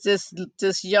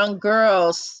this young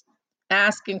girl's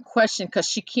asking question because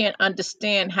she can't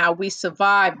understand how we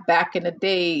survived back in the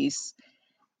days.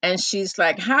 And she's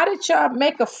like, how did y'all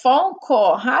make a phone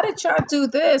call? How did y'all do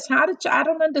this? How did y'all, I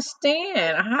don't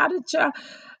understand. How did y'all,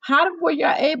 were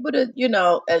y'all able to,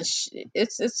 and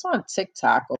it's on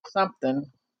TikTok or something.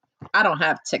 I don't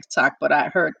have TikTok, but I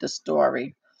heard the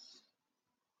story.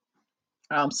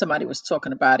 Somebody was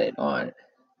talking about it on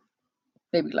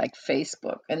maybe like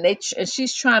Facebook, and and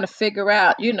she's trying to figure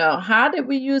out, how did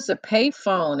we use a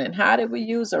payphone, and how did we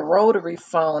use a rotary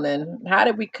phone, and how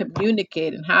did we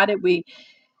communicate, and how did we,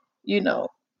 you know,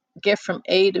 get from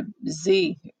A to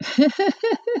Z.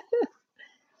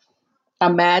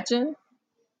 Imagine.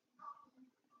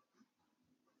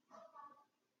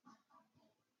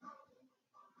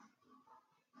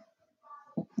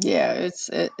 Yeah, it's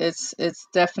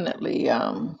definitely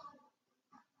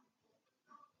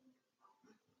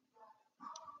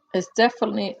it's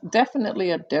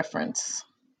definitely a difference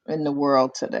in the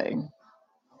world today.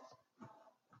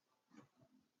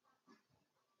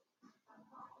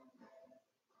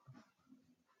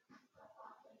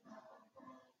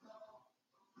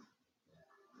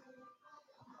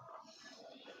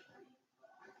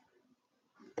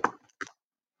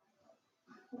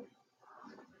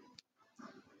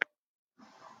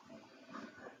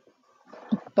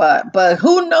 But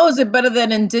who knows it better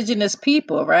than indigenous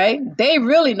people, right? They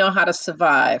really know how to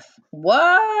survive.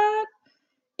 What?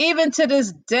 Even to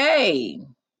this day,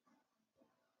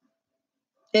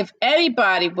 if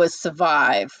anybody would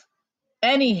survive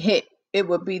any hit, it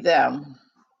would be them.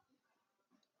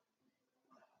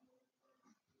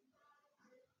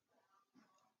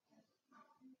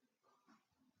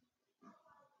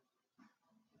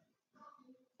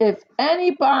 If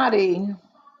anybody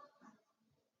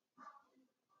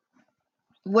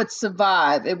would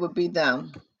survive, it would be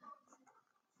them.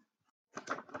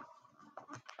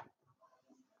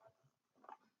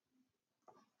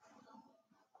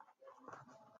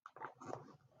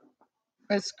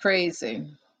 It's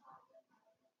crazy.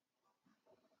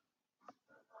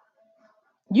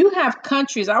 You have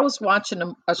countries. I was watching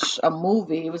a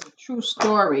movie. It was a true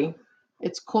story.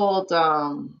 It's called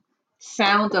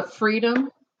Sound of Freedom.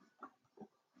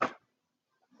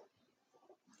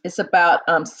 It's about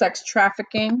sex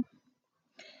trafficking.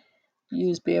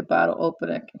 Use beer bottle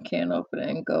opener, can opener,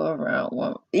 and go around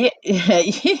one. Yeah.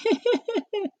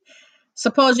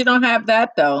 Suppose you don't have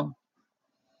that though.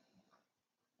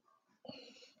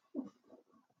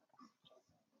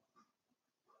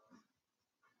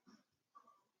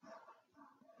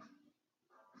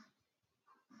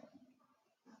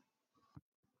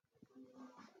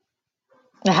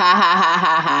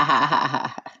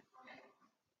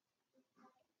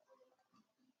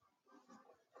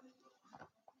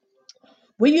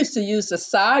 We used to use the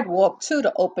sidewalk too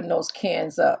to open those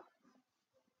cans up.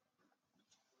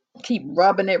 Keep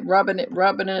rubbing it, rubbing it,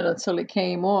 rubbing it until it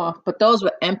came off. But those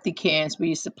were empty cans we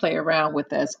used to play around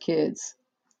with as kids.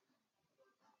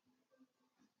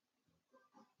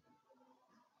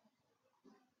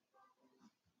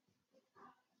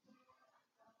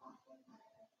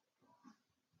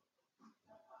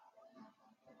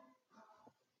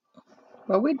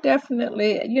 Well, we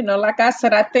definitely, like I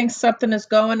said, I think something is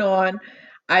going on.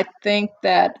 I think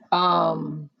that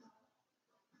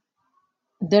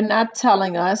they're not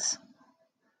telling us.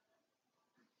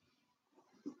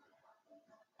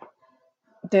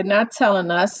 They're not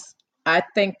telling us. I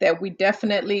think that we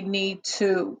definitely need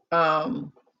to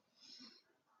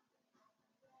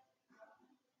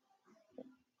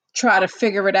try to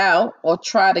figure it out or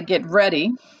try to get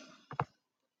ready,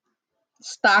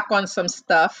 stock on some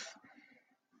stuff.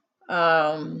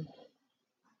 Um,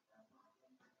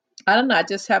 I don't know. I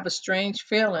just have a strange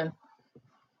feeling.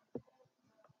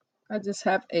 I just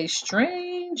have a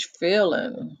strange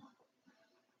feeling,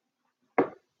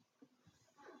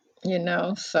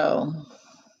 so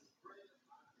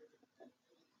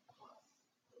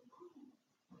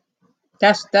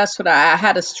that's what I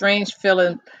had a strange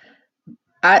feeling.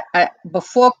 I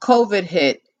before COVID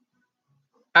hit,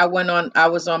 I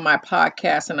was on my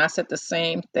podcast and I said the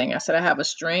same thing. I said, I have a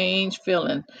strange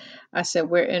feeling. I said,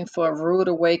 we're in for a rude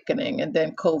awakening. And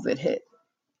then COVID hit.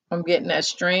 I'm getting that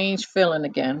strange feeling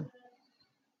again.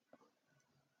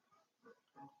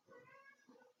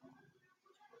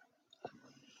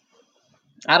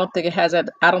 I don't think it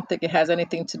has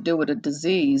anything to do with a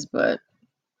disease, but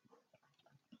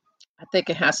I think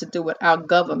it has to do with our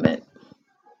government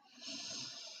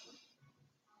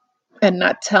and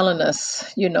not telling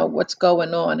us, what's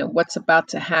going on and what's about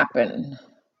to happen.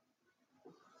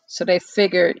 So they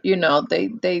figured,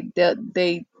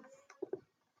 they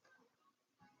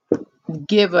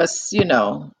give us,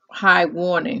 high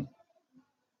warning.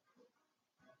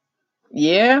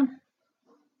 Yeah,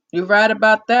 you're right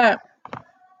about that.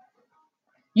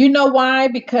 You know why?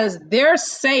 Because they're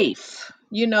safe.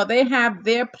 They have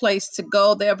their place to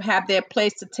go. They have their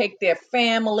place to take their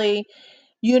family.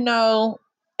 You know,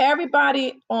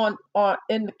 everybody on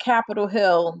in the Capitol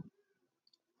Hill,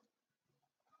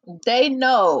 they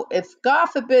know if God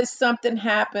forbid something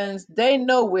happens, they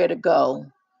know where to go.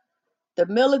 The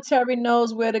military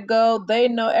knows where to go. They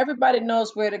know, everybody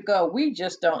knows where to go. We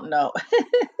just don't know.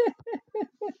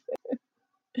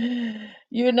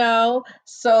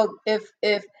 So if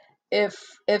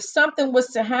something was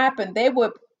to happen, they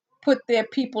would put their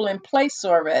people in place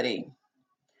already.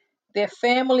 Their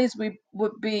families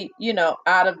would be,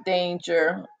 out of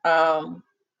danger.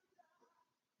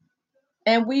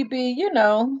 And we be,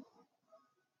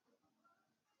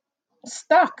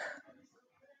 stuck.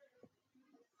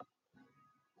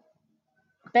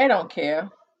 They don't care.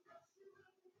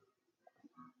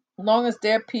 As long as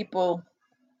their people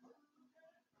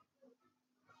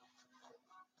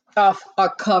are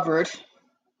covered.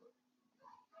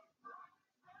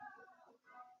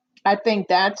 I think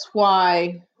that's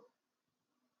why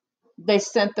they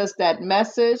sent us that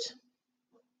message.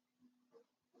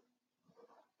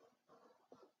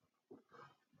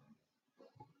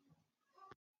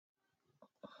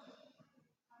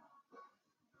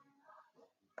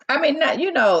 I mean, not,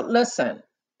 listen,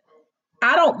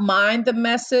 I don't mind the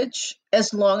message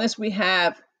as long as we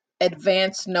have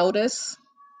advance notice.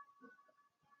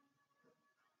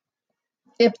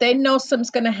 If they know something's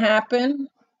going to happen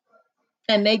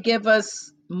and they give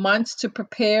us months to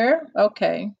prepare,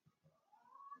 okay.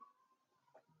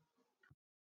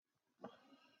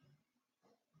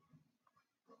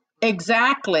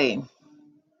 Exactly.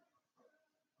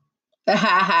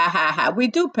 We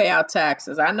do pay our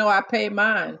taxes. I know I pay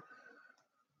mine.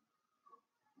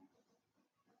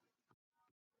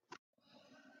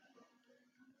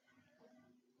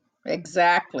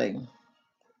 Exactly.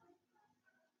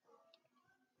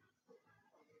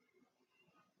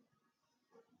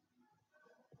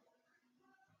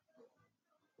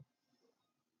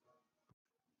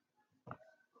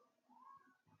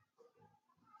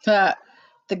 Uh,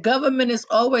 the government is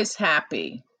always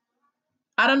happy.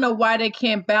 I don't know why they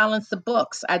can't balance the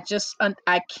books. I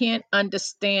can't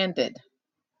understand it.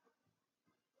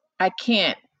 I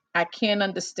can't. I can't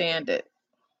understand it.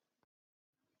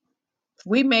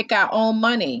 We make our own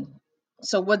money.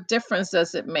 So what difference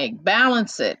does it make?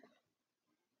 Balance it.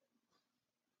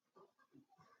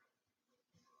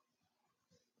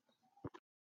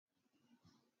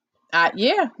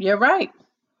 Yeah, you're right.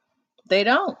 They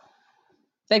don't.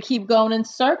 They keep going in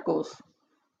circles.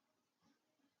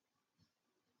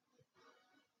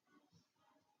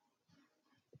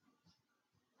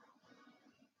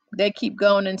 They keep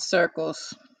going in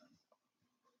circles.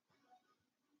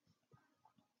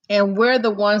 And we're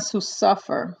the ones who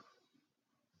suffer.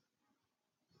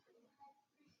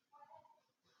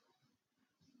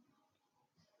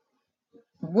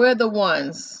 We're the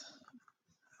ones,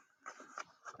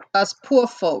 us poor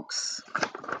folks.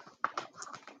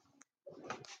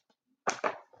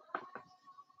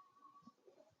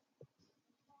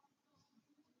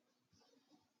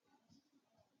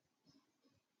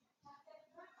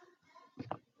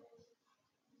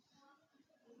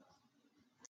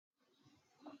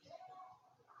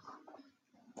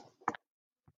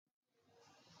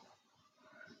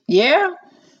 Yeah,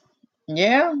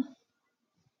 yeah.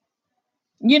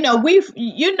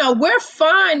 We're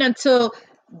fine until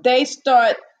they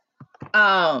start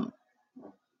um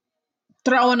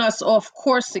throwing us off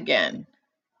course again.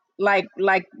 Like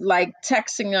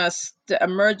texting us the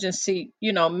emergency,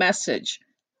 message.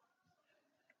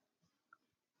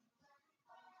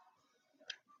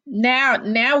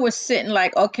 Now we're sitting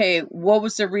like, okay, what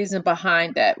was the reason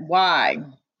behind that? Why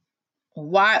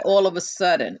all of a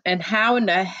sudden? And how in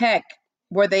the heck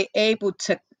were they able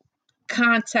to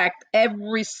contact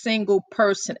every single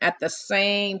person at the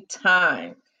same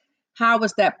time? How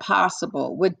was that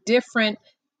possible with different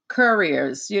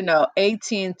couriers,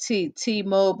 AT&T,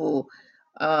 T-Mobile,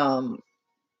 um,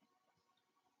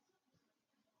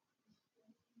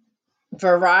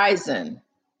 Verizon?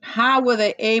 How were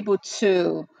they able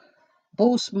to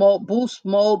Boost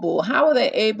Mobile? How were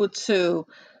they able to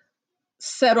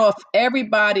set off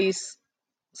everybody's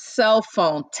cell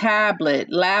phone, tablet,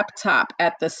 laptop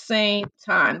at the same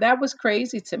time? That was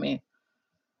crazy to me.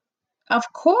 Of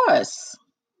course.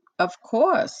 Of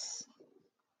course.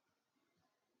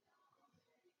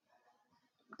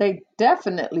 They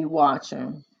definitely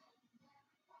watching.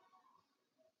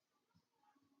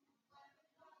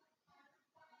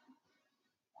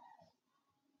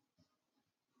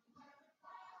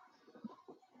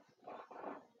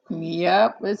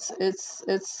 Yep,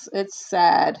 it's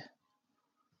sad,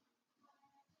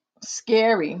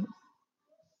 scary.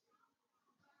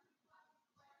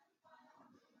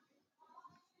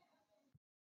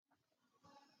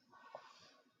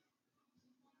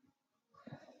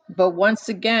 But once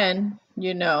again,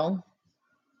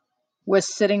 we're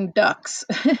sitting ducks.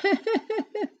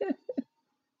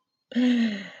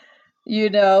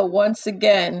 Once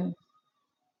again,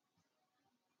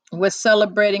 we're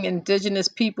celebrating Indigenous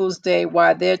Peoples Day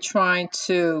while they're trying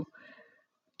to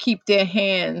keep their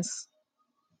hands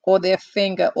or their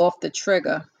finger off the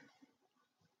trigger.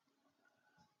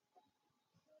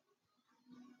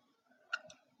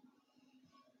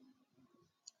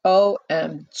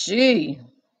 OMG.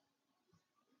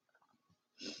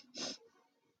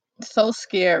 So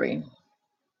scary.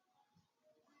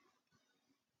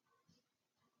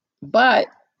 But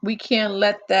we can't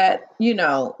let that,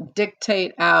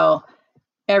 dictate our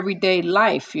everyday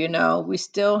life. We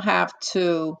still have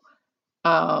to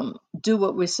do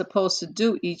what we're supposed to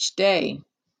do each day,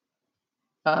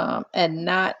 and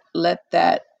not let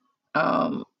that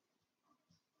um,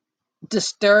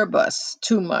 disturb us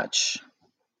too much.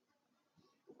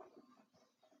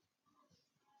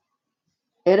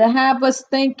 It'll have us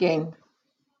thinking,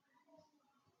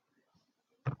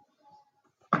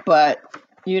 but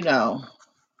you know,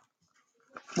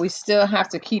 we still have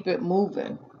to keep it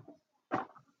moving.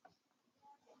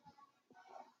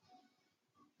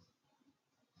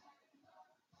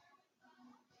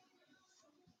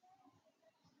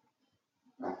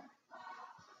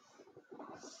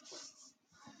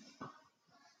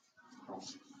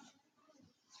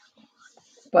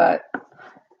 But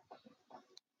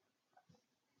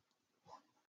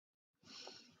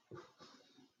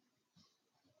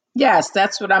yes,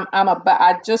 that's what I'm about.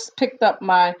 I just picked up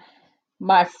my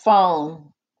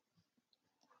phone.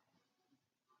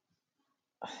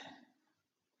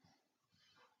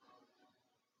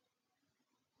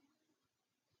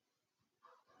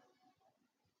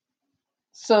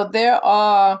 So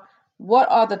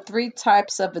what are the three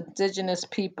types of indigenous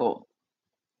people?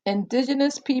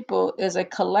 Indigenous people is a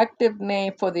collective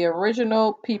name for the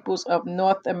original peoples of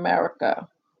North America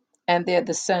and their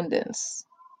descendants.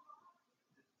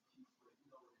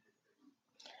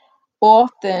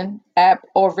 Often,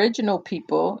 Aboriginal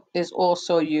people is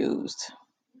also used.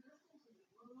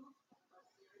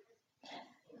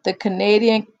 The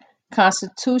Canadian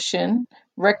Constitution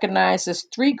recognizes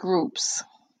three groups: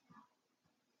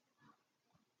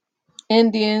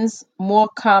 Indians, more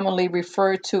commonly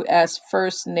referred to as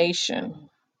First Nation.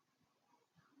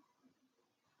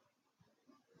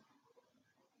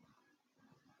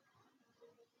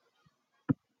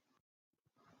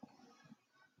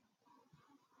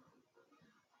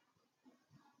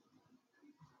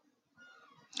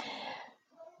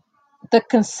 The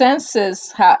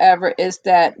consensus, however, is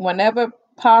that whenever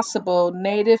possible,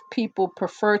 Native people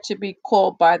prefer to be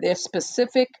called by their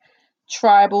specific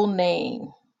tribal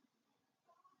name.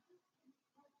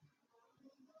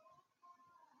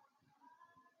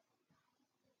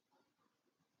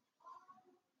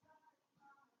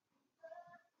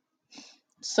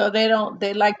 So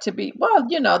they like to be, well,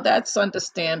 that's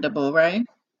understandable, right?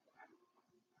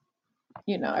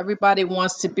 Everybody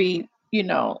wants to be,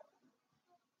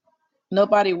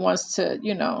 nobody wants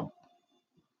to,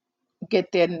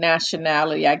 get their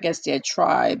nationality, I guess their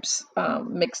tribes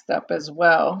mixed up as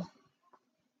well.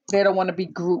 They don't want to be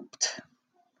grouped.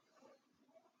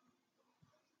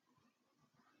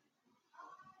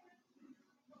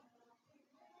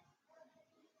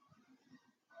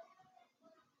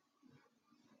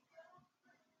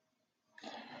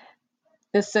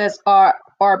 It says, are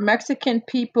Mexican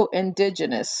people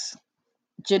indigenous?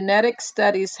 Genetic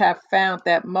studies have found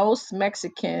that most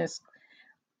Mexicans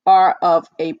are of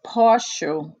a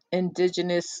partial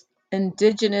indigenous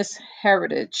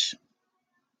heritage.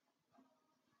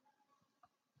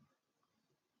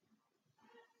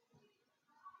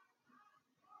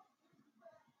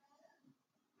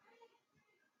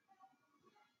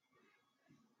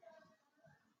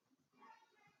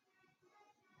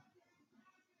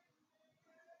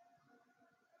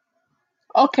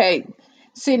 Okay.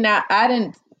 See, now I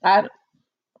didn't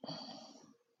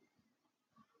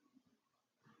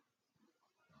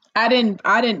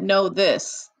know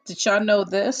this. Did y'all know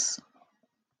this?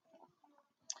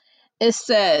 It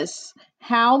says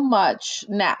how much.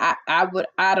 Now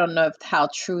I don't know if how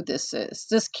true this is.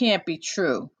 This can't be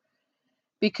true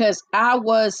because I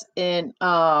was in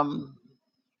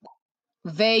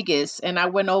Vegas and I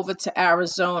went over to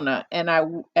Arizona and I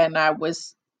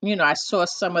was, I saw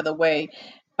some of the way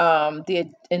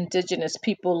the indigenous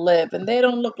people live, and they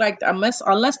don't look like, unless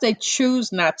they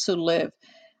choose not to live,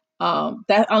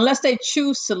 that unless they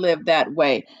choose to live that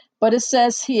way. But it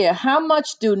says here, how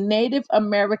much do Native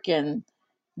Americans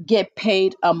get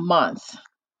paid a month?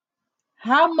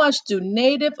 How much do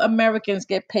Native Americans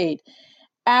get paid?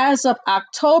 As of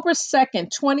October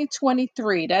 2nd,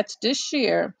 2023, that's this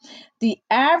year, the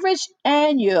average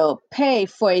annual pay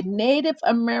for a Native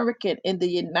American in the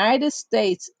United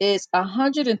States is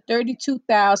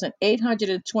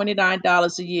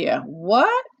 $132,829 a year.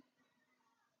 What?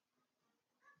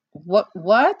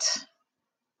 What?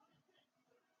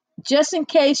 Just in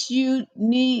case you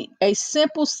need a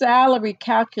simple salary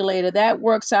calculator, that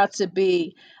works out to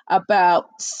be about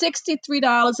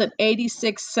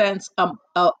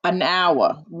 $63.86 an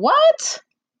hour. What?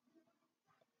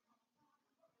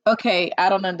 Okay, I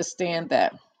don't understand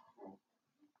that.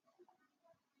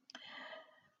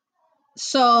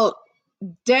 So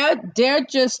they're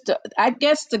just, I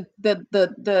guess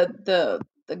the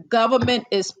government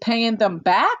is paying them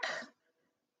back,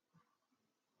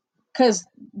 because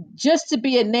just to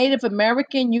be a Native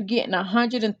American, you're getting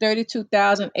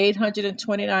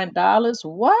 $132,829.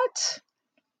 What?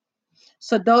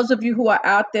 So those of you who are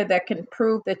out there that can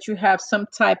prove that you have some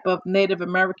type of Native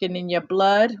American in your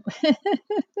blood,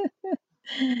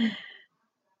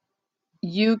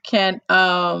 you can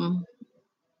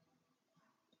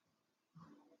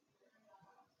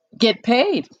get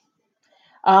paid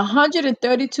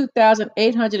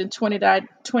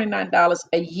 $132,829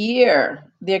 a year.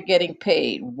 They're getting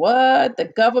paid. What? The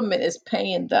government is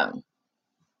paying them.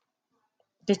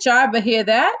 Did y'all ever hear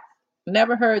that?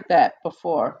 Never heard that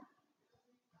before.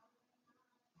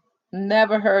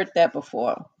 Never heard that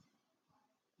before.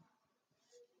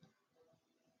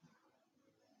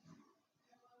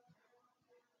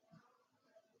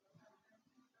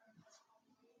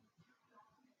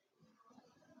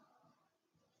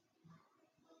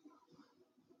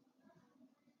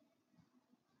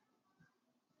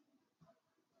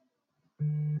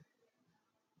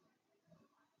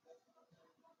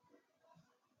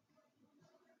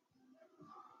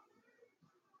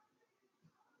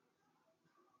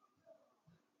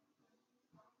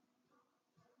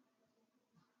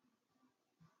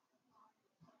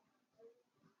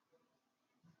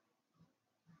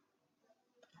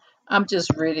 I'm just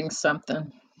reading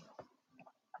something.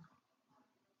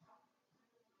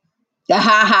 Ha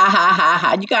ha ha ha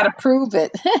ha. You got to prove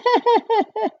it.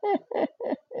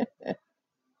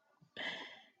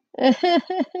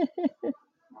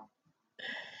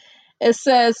 It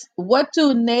says, what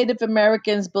do Native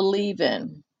Americans believe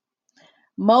in?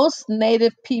 Most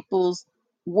Native peoples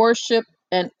worship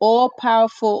an all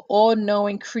powerful, all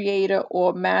knowing creator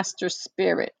or master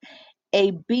spirit,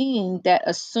 a being that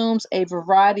assumes a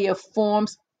variety of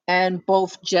forms and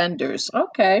both genders.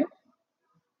 Okay,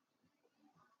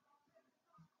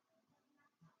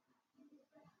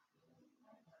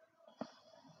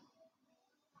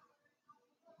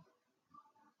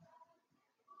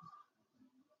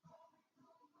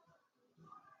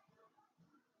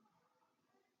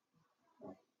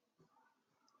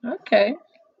 okay.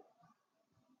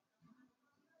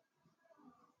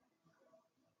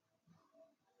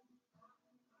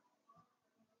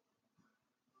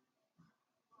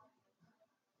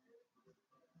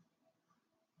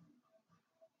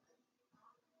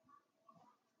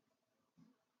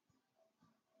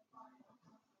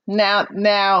 Now,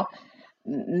 now,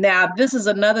 now, this is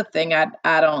another thing I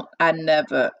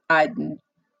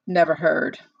never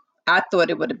heard. I thought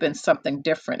it would have been something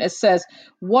different. It says,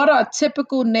 what are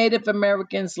typical Native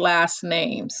Americans' last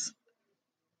names?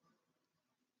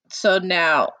 So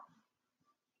now,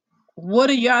 what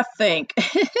do y'all think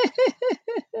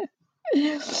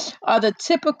are the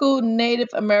typical Native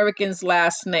Americans'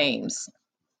 last names?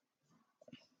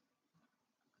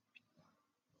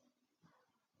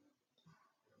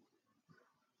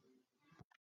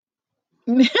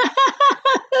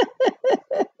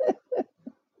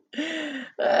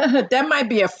 That might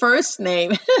be a first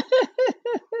name.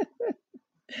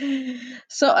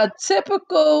 So, a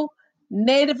typical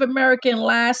Native American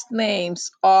last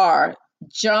names are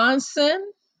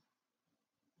Johnson,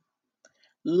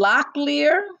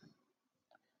 Locklear,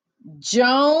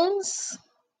 Jones,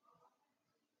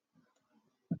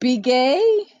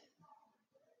 Begay.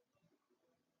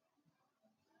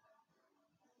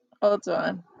 Hold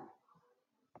on.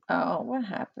 Oh, what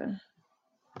happened?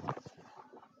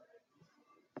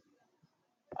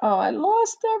 Oh, I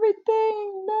lost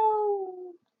everything.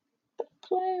 No,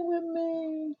 play with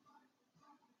me.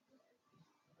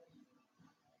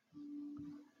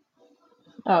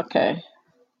 Okay.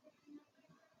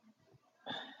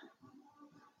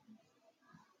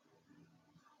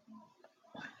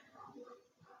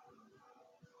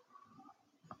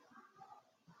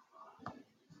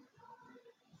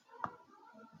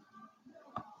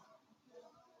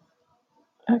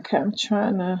 Okay, I'm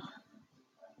trying to.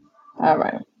 All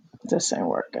right, this ain't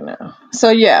working now. So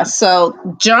yeah,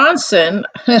 so Johnson,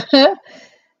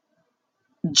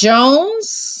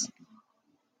 Jones.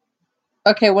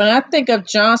 Okay, when I think of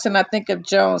Johnson, I think of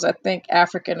Jones. I think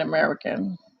African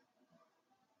American.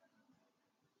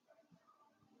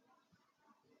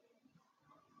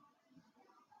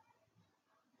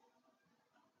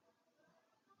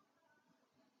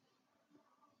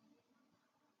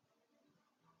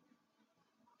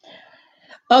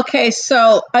 Okay,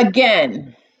 so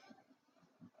again,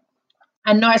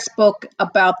 I know I spoke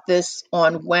about this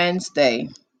on Wednesday.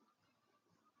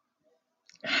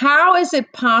 How is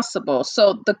it possible?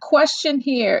 So the question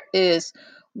here is,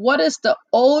 what is the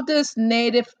oldest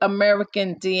Native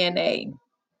American DNA?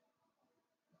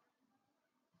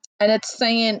 And it's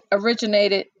saying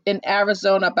originated in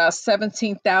Arizona about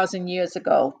 17,000 years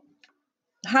ago.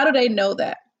 How do they know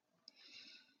that?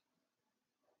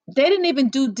 They didn't even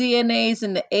do DNAs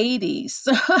in the 80s.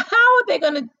 So how are they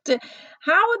going to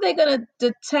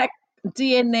detect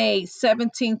DNA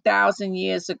 17,000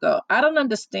 years ago? I don't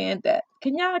understand that.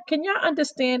 Can y'all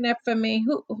understand that for me?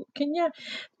 Can y'all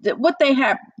what they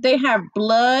have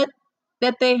blood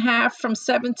that they have from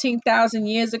 17,000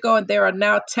 years ago and they are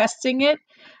now testing it?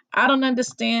 I don't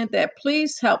understand that.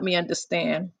 Please help me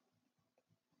understand.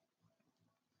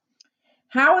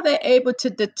 How are they able to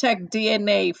detect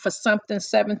DNA for something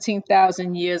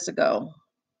 17,000 years ago?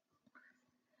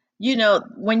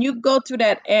 When you go through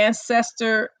that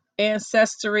ancestry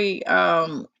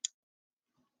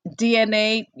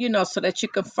DNA, so that you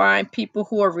can find people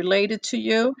who are related to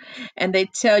you, and they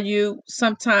tell you,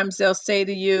 sometimes they'll say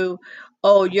to you,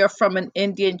 "Oh, you're from an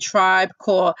Indian tribe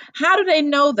called." How do they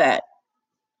know that?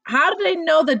 How do they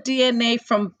know the DNA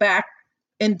from back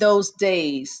in those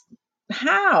days?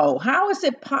 How is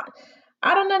it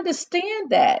I don't understand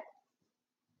that.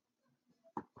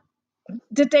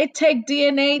 Did they take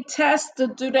DNA tests?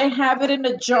 Do they have it in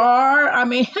a jar? I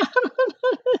mean, I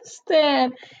don't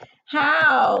understand.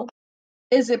 How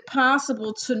is it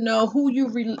possible to know who you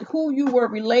were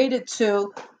related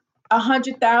to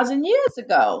 100,000 years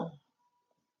ago?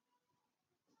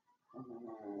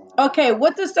 Okay,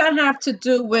 what does that have to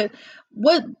do with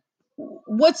what?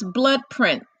 What's blood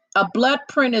print? A blood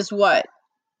print is what?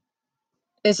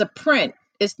 Is a print.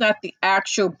 It's not the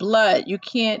actual blood. You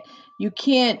can't, you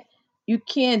can't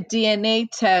DNA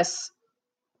test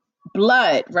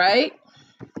blood, right?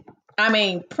 I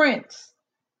mean, prints.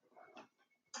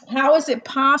 How is it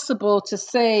possible to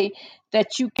say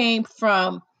that you came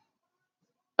from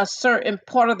a certain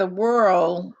part of the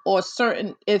world or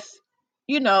certain, if,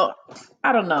 you know,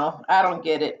 I don't know. I don't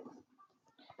get it.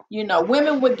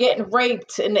 Women were getting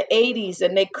raped in the 80s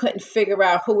and they couldn't figure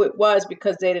out who it was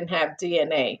because they didn't have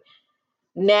DNA.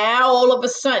 Now, all of a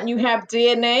sudden, you have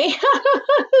DNA. I don't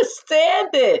understand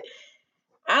it.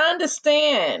 I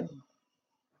understand.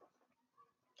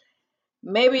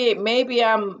 Maybe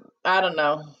I don't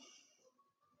know.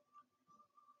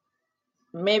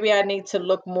 Maybe I need to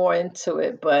look more into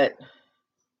it, but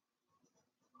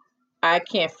I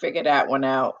can't figure that one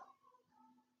out.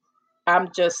 I'm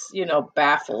just,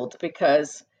 baffled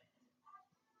because,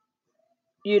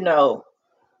 you know,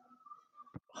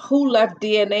 who left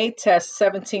DNA tests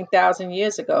 17,000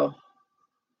 years ago?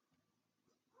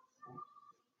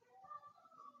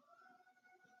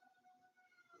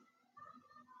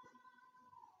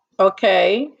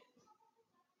 Okay.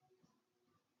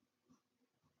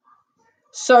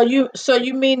 So you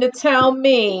mean to tell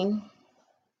me,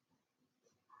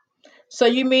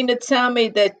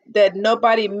 that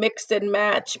nobody mixed and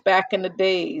matched back in the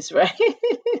days, right?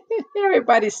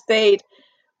 everybody stayed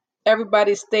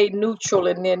everybody stayed neutral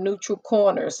in their neutral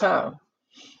corners, huh?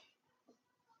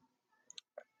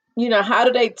 How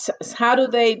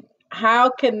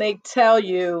can they tell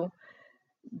you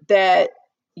that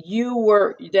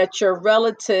that your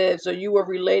relatives or you were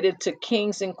related to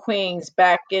kings and queens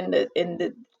back in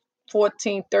the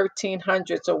 14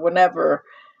 1300s or whenever?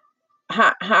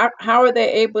 How are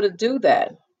they able to do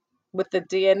that with the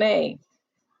DNA?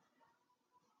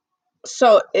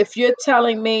 So if you're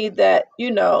telling me that,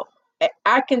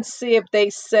 I can see if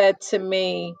they said to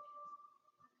me,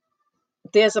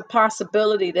 there's a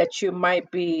possibility that you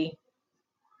might be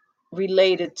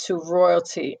related to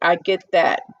royalty. I get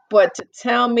that. But to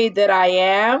tell me that I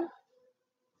am,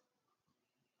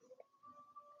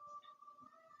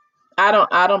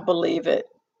 I don't believe it.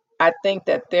 I think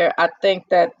that,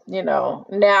 now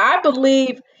I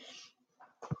believe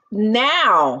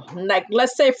now, like,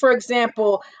 let's say for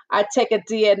example, I take a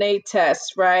DNA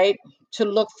test, right? To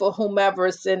look for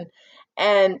whomever's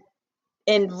and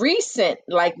in recent,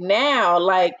 like now,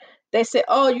 like They say,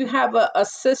 oh, you have a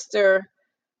sister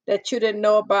that you didn't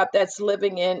know about that's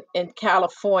living in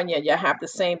California. You have the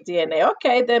same DNA.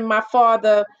 Okay, then my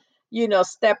father,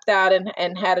 stepped out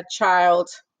and had a child,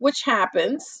 which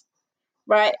happens,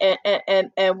 right?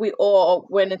 And we all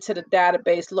went into the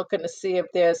database looking to see if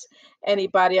there's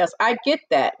anybody else. I get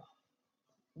that,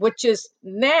 which is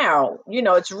now,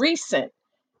 it's recent.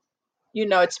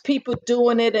 It's people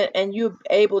doing it, and you're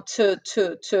able to.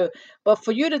 But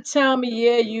for you to tell me,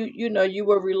 yeah, you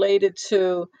were related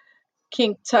to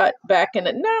King Tut back in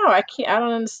the, no, I can't. I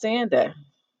don't understand that.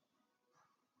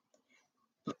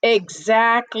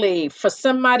 Exactly. For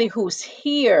somebody who's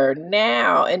here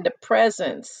now in the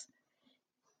presence,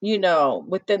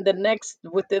 within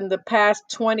the past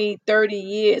 20, 30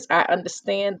 years, I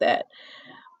understand that.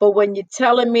 But when you're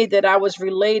telling me that I was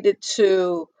related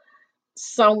to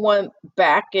someone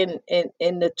back in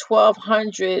the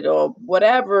 1200 or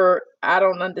whatever, I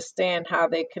don't understand how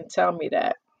they can tell me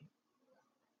that,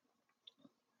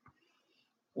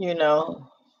 you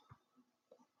know,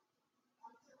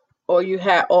 or you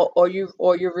have, or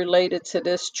you're related to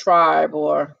this tribe,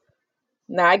 or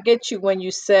now I get you when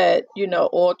you said,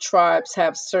 all tribes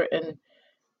have certain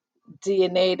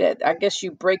DNA that I guess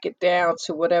you break it down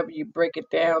to whatever you break it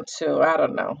down to. I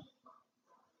don't know.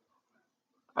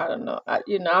 I don't know.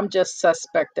 I'm just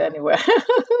suspect anyway.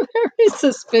 Very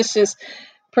suspicious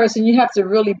person. You have to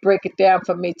really break it down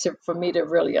for me to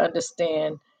really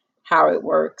understand how it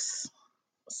works.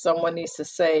 Someone needs to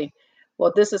say,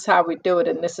 "Well, this is how we do it,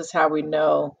 and this is how we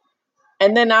know."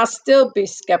 And then I'll still be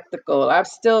skeptical. I'll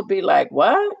still be like,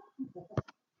 "What?"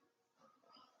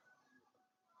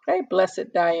 Hey,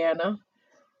 blessed Diana.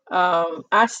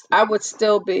 I would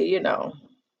still be,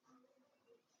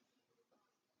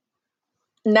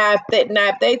 now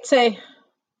if they say,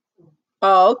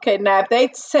 oh, okay, now if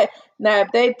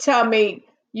they tell me,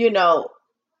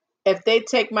 if they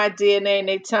take my DNA and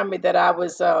they tell me that I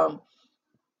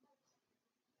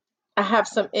have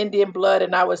some Indian blood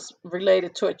and I was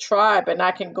related to a tribe and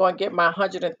I can go and get my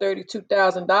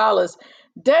 $132,000,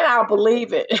 then I'll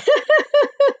believe it.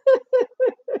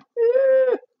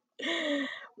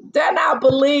 Then I'll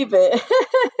believe it.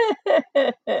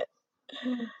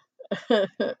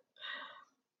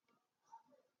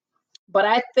 But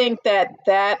I think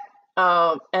that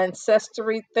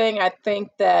ancestry thing, I think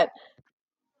that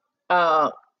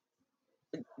uh,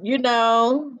 you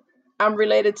know, I'm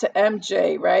related to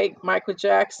MJ, right? Michael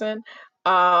Jackson.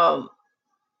 Um,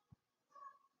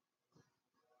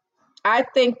 I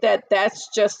think that that's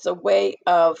just a way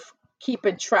of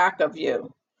keeping track of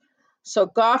you. So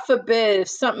God forbid if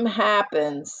something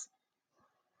happens,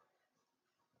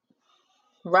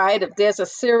 right? If there's a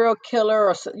serial killer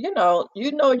or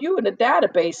you in the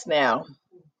database now.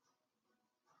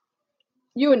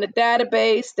 You in the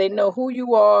database, they know who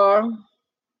you are.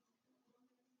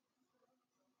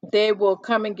 They will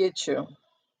come and get you.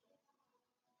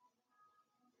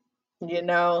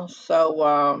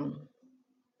 So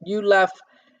you left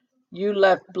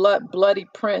bloody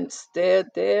prints.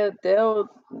 They'll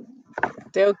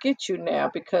get you now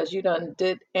because you done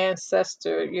did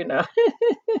ancestor.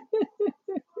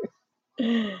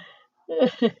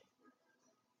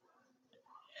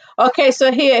 Okay,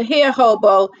 so here,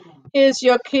 hobo. Here's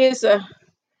your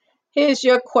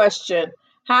question.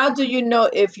 How do you know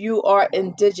if you are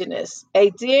indigenous?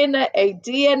 A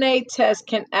DNA test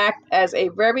can act as a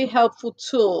very helpful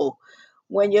tool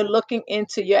when you're looking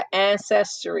into your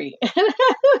ancestry.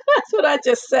 That's what I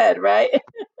just said, right?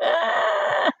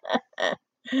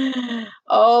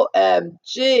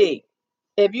 OMG.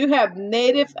 If you have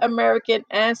Native American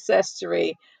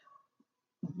ancestry,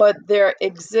 but there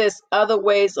exists other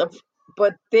ways of,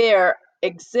 but there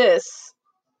exists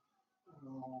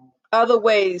other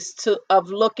ways of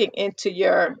looking into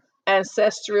your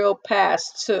ancestral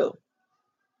past too.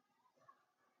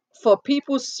 For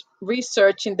people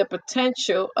researching the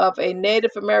potential of a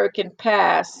Native American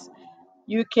past,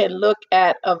 you can look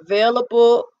at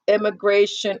available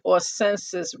immigration or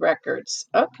census records.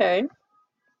 Okay.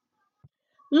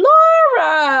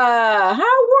 Laura, how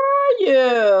are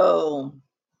you?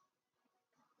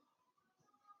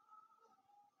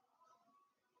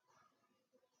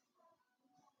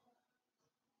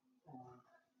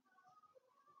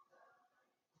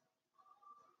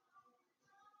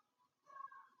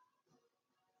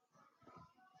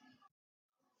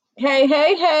 Hey,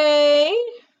 hey, hey.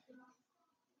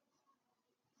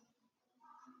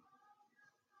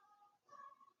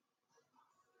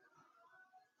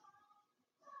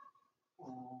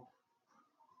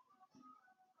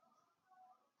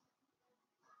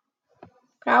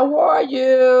 How are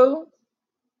you?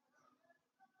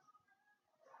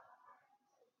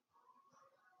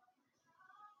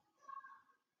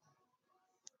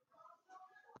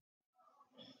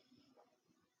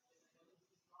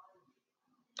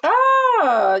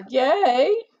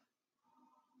 Yay.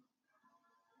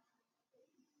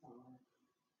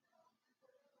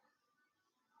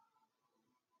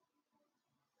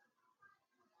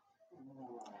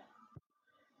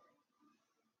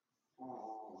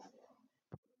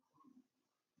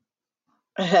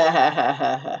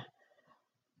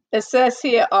 It says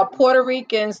here, are Puerto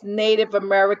Ricans Native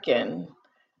American?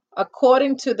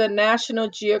 According to the National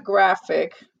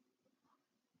Geographic,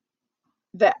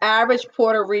 the average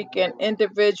Puerto Rican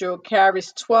individual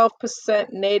carries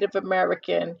 12% Native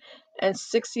American and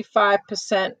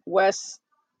 65% West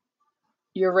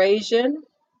Eurasian,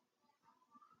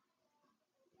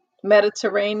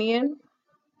 Mediterranean.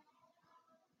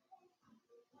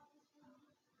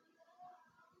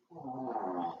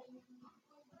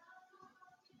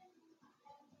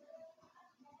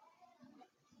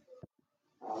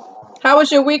 How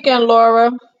was your weekend,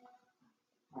 Laura?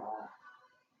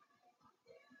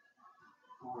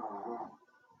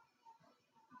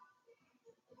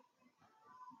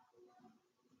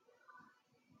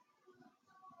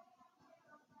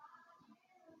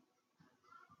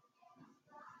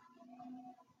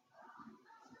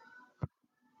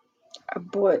 I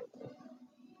bought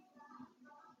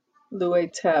Lou a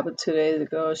tablet 2 days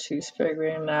ago. She's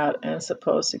figuring out and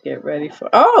supposed to get ready for.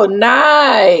 Oh,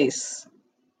 nice.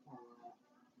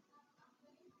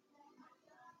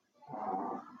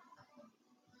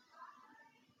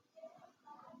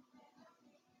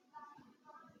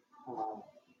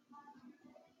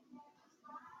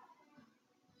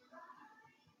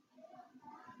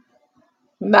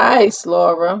 Nice,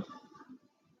 Laura.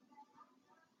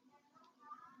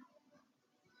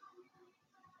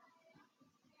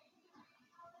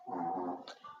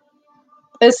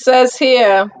 It says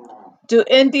here, do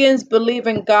Indians believe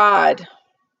in God?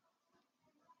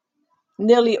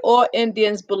 Nearly all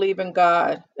Indians believe in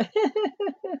God.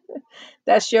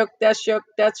 That's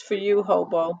for you,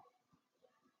 Hobo.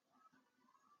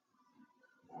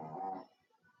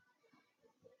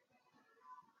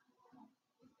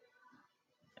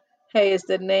 Hey, is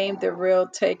the name the real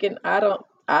taken? I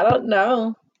don't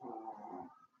know.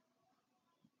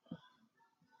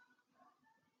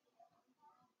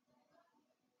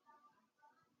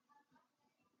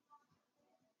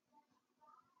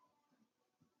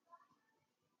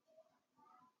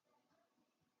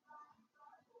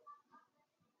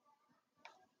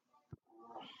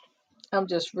 I'm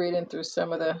just reading through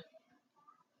some of the.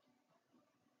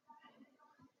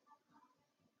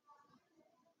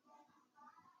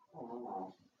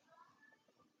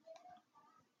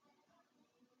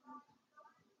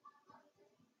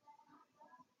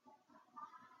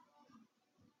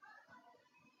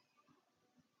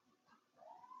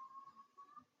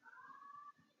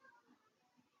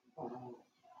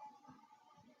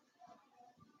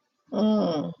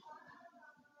 Mm,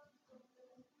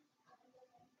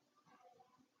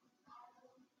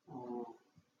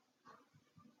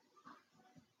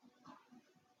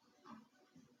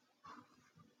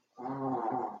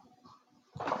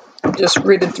 I'm just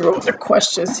reading through all the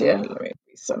questions here. Let me read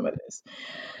some of this.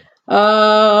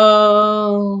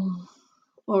 Oh,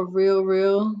 or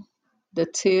real, the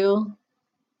teal.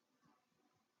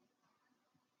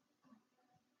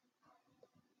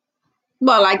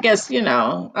 Well, I guess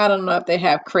I don't know if they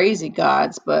have crazy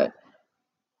gods, but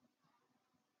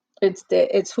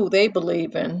it's who they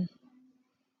believe in.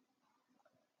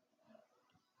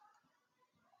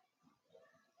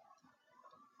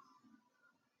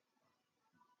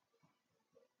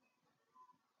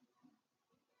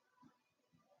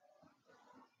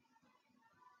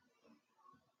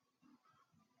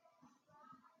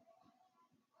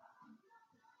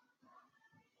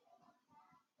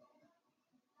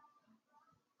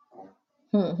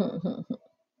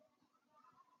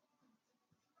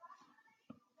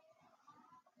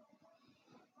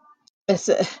 It's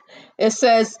a, it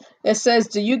says,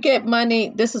 do you get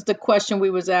money? This is the question we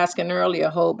was asking earlier,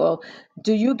 Hobo.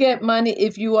 Do you get money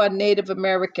if you are Native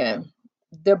American?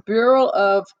 The Bureau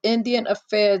of Indian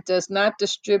Affairs does not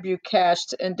distribute cash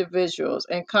to individuals,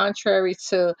 and contrary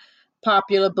to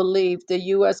popular belief, the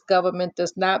U.S. government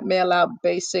does not mail out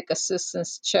basic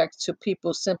assistance checks to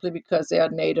people simply because they are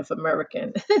Native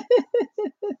American.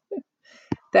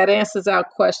 That answers our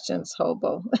questions,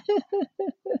 Hobo.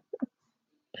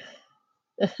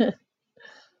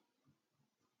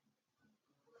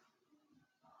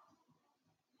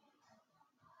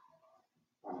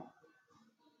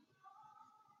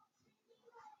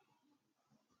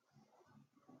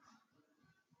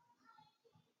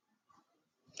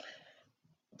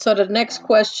 So the next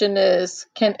question is,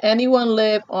 can anyone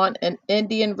live on an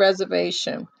Indian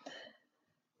reservation?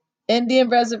 Indian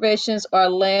reservations are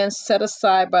lands set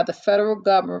aside by the federal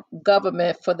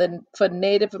government for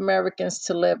Native Americans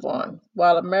to live on.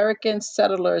 While American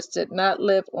settlers did not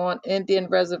live on Indian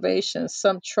reservations,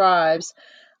 some tribes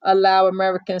allow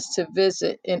Americans to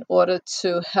visit in order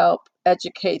to help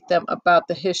educate them about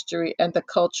the history and the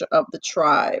culture of the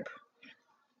tribe.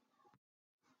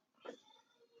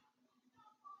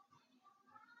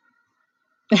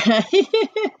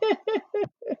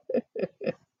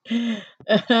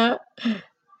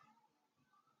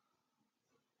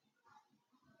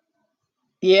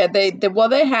 Yeah, well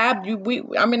they have you we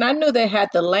I mean I knew they had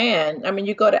the land. I mean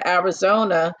you go to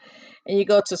Arizona and you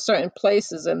go to certain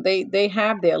places and they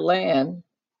have their land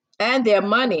and their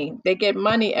money. They get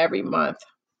money every month.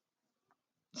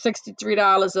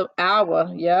 $63 an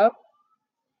hour. Yep.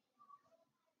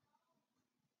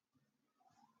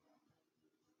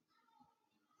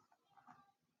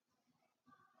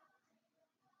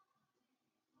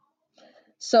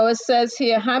 So it says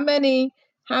here how many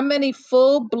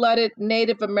full-blooded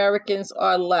Native Americans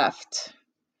are left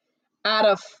out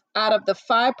of the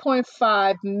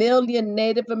 5.5 million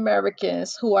Native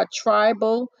Americans who are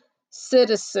tribal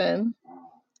citizen.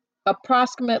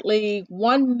 Approximately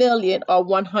 1 million are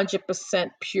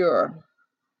 100% pure.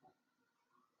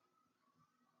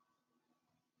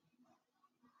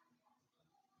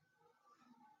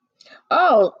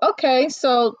 Oh, okay.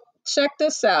 So check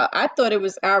this out. I thought it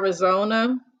was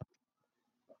Arizona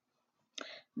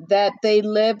that they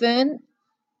live in.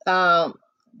 Um,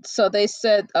 so they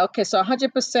said, okay, so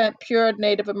 100% pure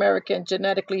Native American,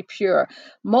 genetically pure.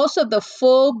 Most of the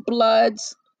full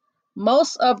bloods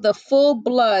Most of the full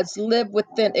bloods live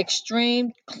within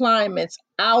extreme climates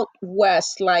out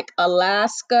west, like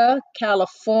Alaska,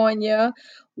 California,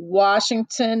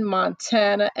 Washington,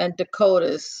 Montana, and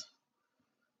Dakotas,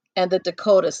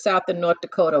 South and North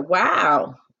Dakota.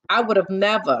 Wow. I would have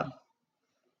never,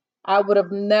 I would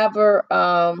have never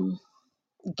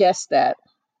guessed that.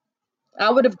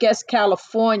 I would have guessed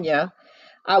California.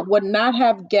 I would not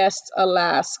have guessed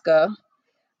Alaska.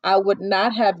 I would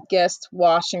not have guessed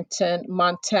Washington,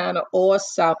 Montana, or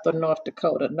South or North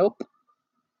Dakota. Nope.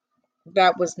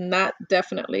 That was not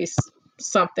definitely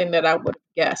something that I would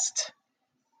have guessed.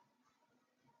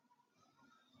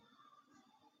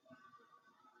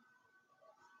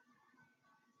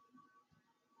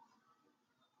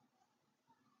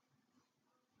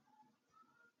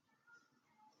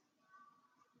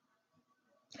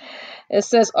 It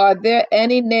says, are there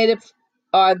any Native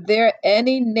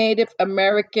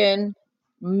American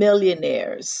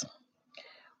millionaires?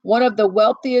 One of the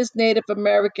wealthiest Native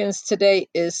Americans today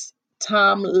is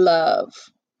Tom Love,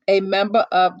 a member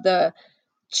of the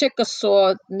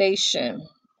Chickasaw Nation,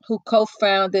 who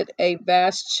co-founded a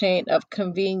vast chain of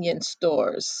convenience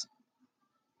stores.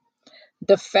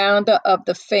 The founder of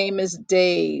the famous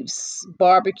Dave's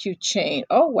barbecue chain.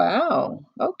 Oh, wow.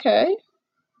 Okay.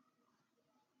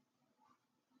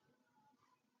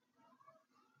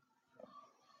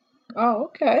 Oh,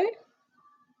 okay.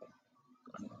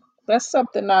 That's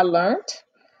something I learned.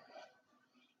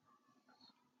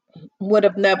 Would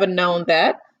have never known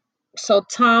that. So,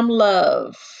 Tom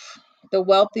Love, the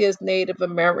wealthiest Native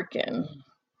American,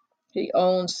 he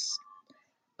owns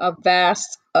a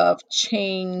vast of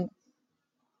chain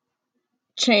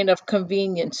of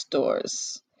convenience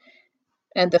stores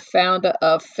and the founder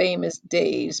of famous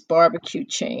Dave's barbecue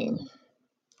chain.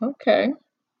 Okay.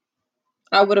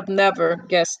 I would have never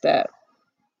guessed that.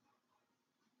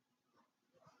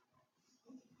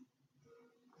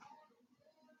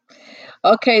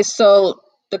 Okay, so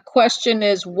the question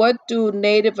is, what do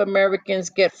Native Americans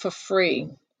get for free?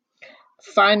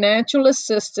 Financial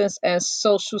assistance and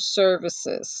social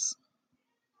services.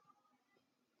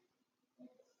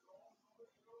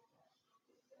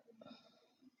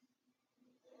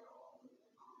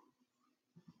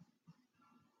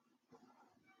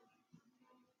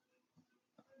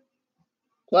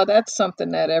 Well, that's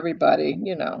something that everybody.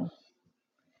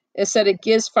 It said it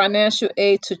gives financial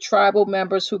aid to tribal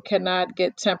members who cannot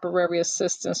get temporary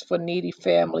assistance for needy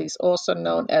families, also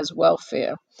known as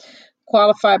welfare.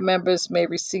 Qualified members may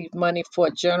receive money for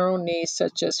general needs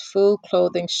such as food,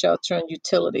 clothing, shelter, and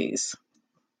utilities.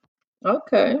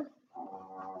 Okay.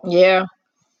 Yeah.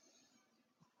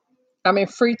 I mean,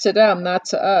 free to them, not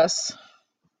to us.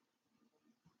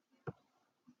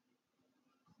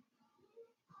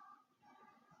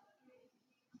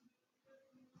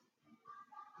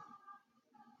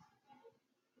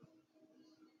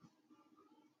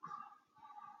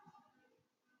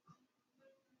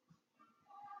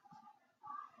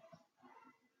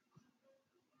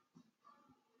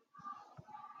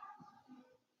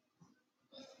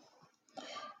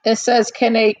 It says,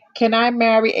 can I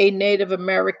marry a Native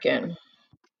American?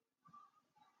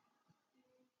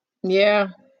 Yeah.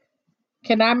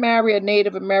 Can I marry a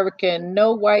Native American?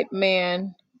 No white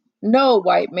man,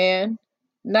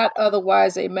 not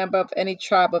otherwise a member of any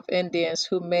tribe of Indians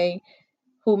who may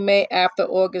after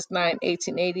August 9,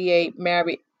 1888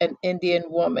 marry an Indian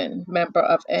woman, member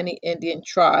of any Indian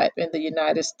tribe in the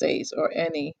United States or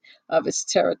any of its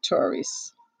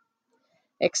territories,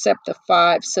 except the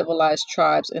 5 civilized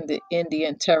tribes in the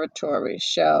Indian Territory,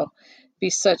 shall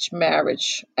be such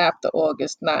marriage after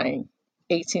August 9,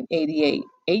 1888.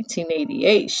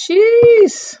 1888.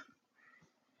 Sheesh.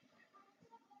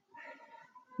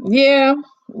 Yeah,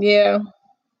 yeah,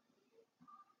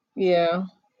 yeah.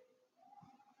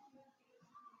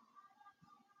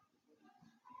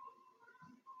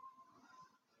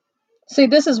 See,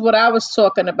 this is what I was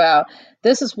talking about.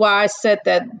 This is why I said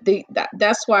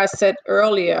that's why I said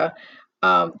earlier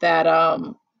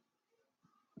that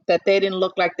that they didn't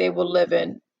look like they were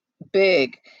living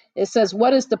big. It says,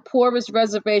 what is the poorest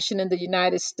reservation in the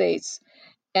United States?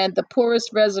 And the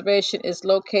poorest reservation is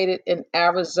located in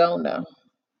Arizona.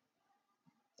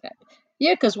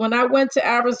 Yeah, because when I went to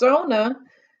Arizona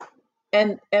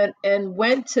and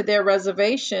went to their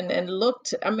reservation and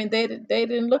looked, I mean, they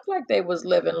didn't look like they was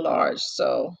living large.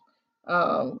 So,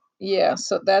 yeah,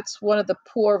 so that's one of the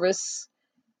poorest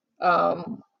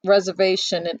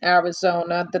reservation in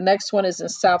Arizona. The next one is in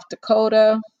South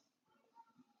Dakota,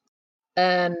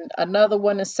 and another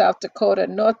one in South Dakota,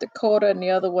 North Dakota, and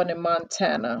the other one in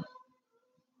Montana.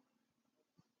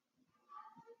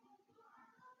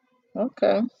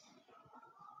 Okay.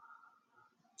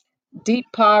 Deep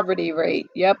poverty rate.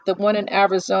 Yep, the one in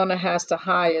Arizona has the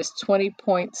highest,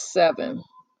 20.7.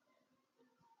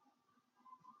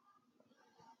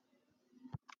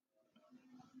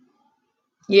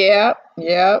 Yep,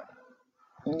 yep,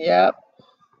 yep.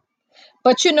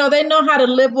 But they know how to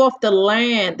live off the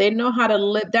land. They know how to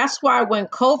live. That's why when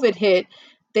COVID hit,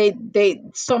 they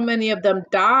so many of them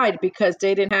died because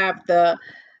they didn't have the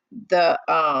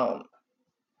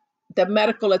the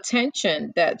medical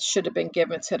attention that should have been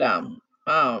given to them.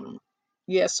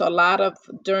 Yeah, so a lot of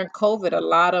during COVID, a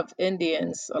lot of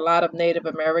Indians, a lot of Native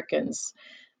Americans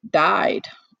died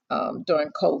during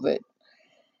COVID.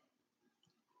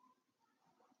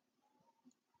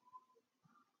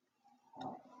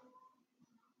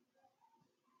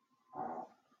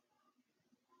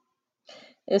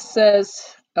 It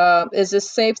says, is it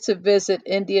safe to visit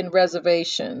Indian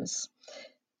reservations?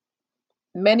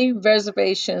 Many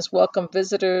reservations welcome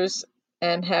visitors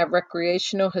and have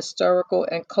recreational, historical,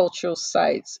 and cultural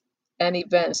sites and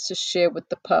events to share with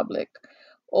the public.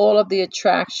 All of the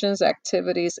attractions,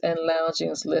 activities, and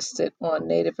loungings listed on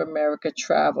Native America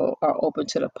Travel are open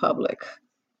to the public.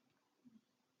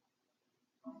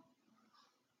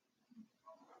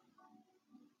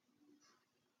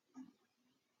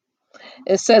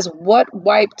 It says what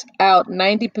wiped out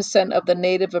 90% of the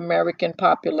Native American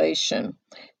population.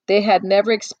 They had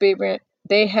never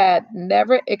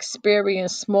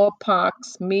experienced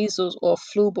smallpox, measles, or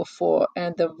flu before,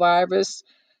 and the virus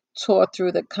tore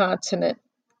through the continent,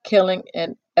 killing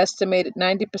an estimated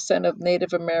 90% of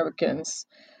Native Americans.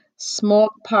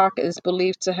 Smallpox is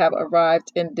believed to have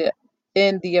arrived in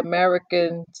the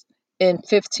Americans in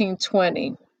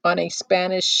 1520 on a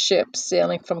Spanish ship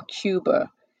sailing from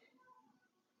Cuba,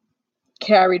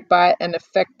 carried by an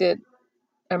affected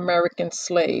American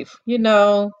slave.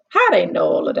 How they know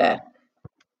all of that?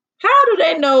 How do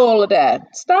they know all of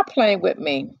that? Stop playing with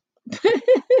me.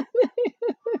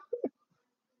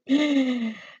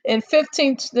 Then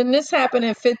this happened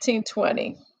in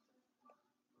 1520.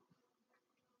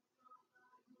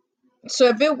 So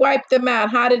if it wiped them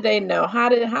out, how did they know?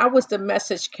 How was the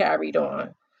message carried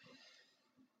on?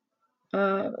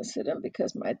 Let's see them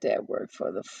because my dad worked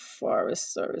for the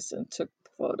Forest Service and took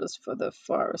photos for the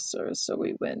Forest Service, so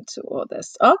we went to all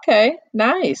this. Okay,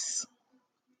 nice.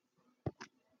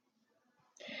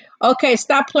 Okay,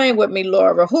 stop playing with me,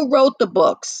 Laura. Who wrote the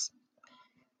books?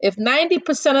 If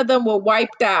 90% of them were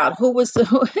wiped out, who was the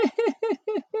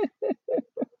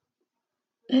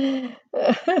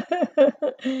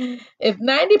if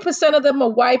 90% of them were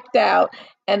wiped out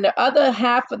and the other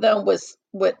half of them was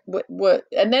what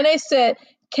and then they said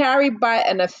carried by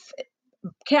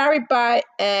carried by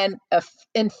an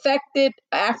infected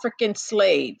African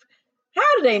slave. How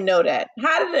do they know that?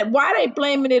 Why are they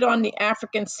blaming it on the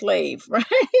African slave, right?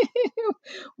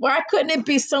 Why couldn't it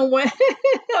be someone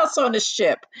else on the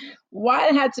ship? Why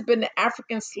it had to be the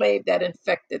African slave that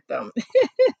infected them?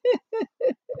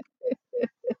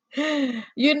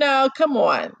 Come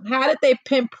on. How did they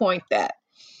pinpoint that?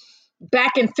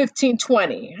 back in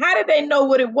 1520. How did they know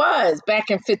what it was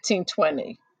back in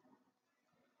 1520?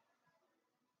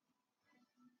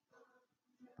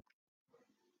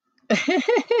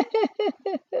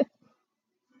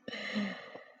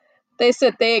 They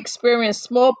said they experienced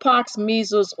smallpox,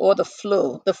 measles, or the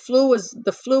flu. The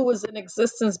flu was in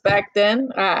existence back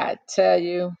then. I tell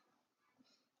you,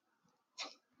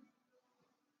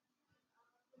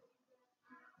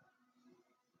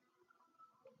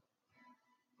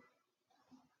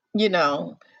 you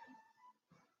know.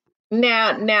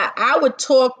 Now I would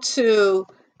talk to,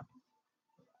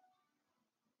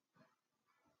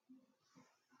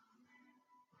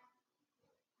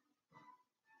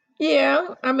 yeah,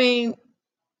 I mean,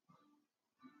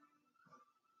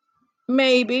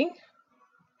 maybe.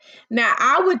 Now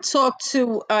I would talk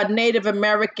to a Native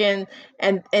American,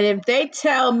 and if they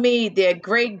tell me their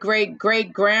great great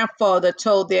great grandfather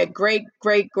told their great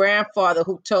great grandfather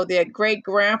who told their great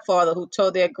grandfather who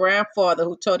told their grandfather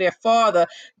who told their father,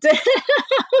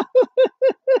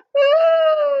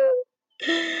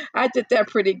 I did that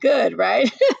pretty good, right?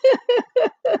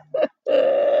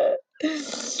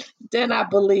 Then I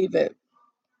believe it.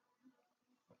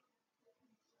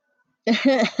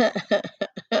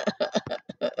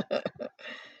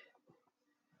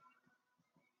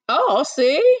 Oh,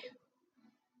 see?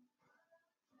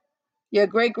 Your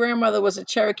great grandmother was a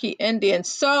Cherokee Indian.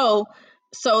 So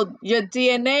your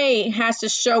DNA has to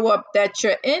show up that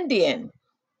you're Indian.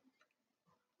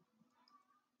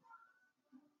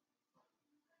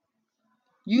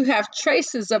 You have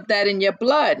traces of that in your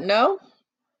blood, no?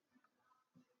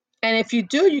 And if you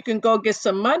do, you can go get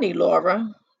some money, Laura.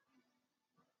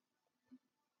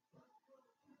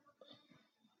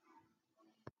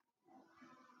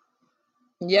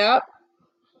 Yep.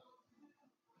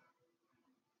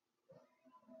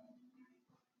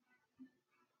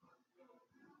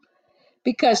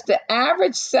 Because the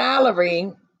average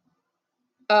salary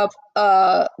of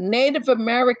a Native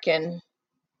American,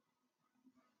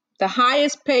 the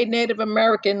highest paid Native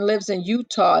American lives in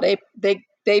Utah. They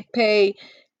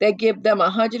give them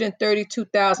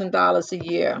 $132,000 a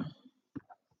year.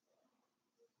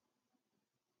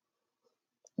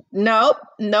 Nope,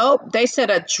 nope. They said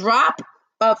a drop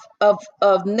of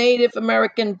Native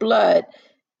American blood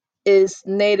is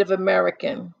Native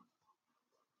American.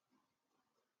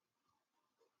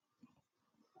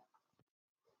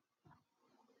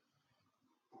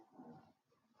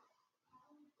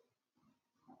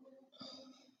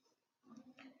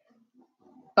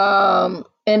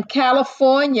 In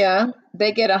California,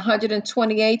 they get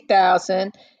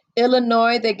 128,000.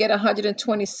 Illinois, they get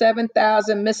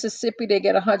 127,000. Mississippi, they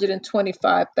get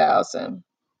 125,000.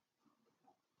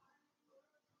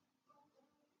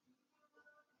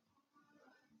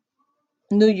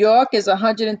 New York is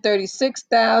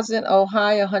 136,000.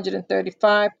 Ohio,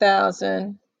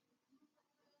 135,000.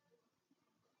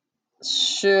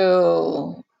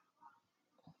 Shoo.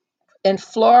 In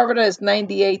Florida is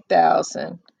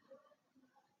 98,000.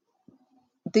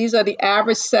 These are the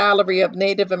average salary of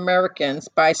Native Americans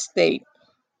by state.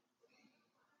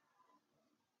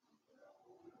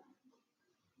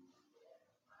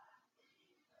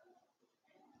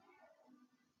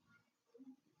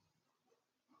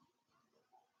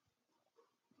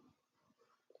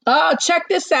 Oh, check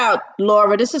this out,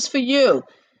 Laura. This is for you.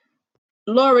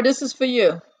 Laura, this is for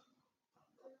you.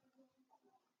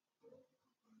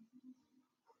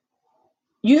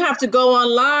 You have to go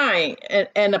online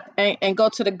and go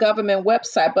to the government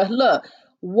website. But look,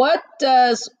 what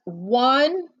does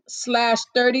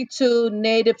 1/32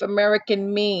 Native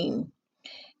American mean?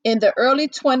 In the early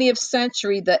 20th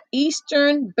century, the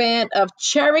Eastern Band of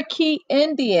Cherokee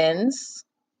Indians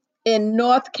in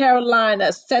North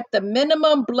Carolina set the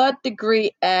minimum blood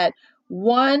degree at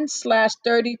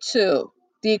 1/32,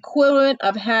 the equivalent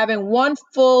of having one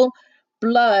full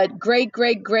blood great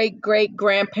great great great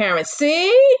grandparent.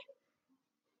 See?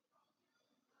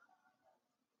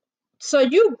 So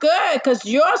you good because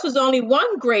yours was only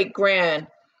one great grand.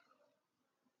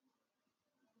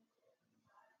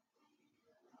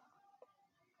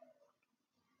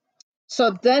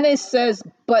 So then it says,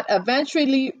 but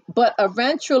eventually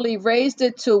raised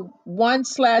it to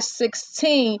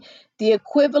 1/16, the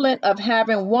equivalent of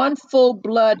having one full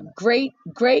blood great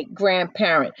great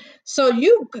grandparent. So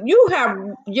you have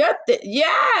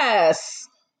yes.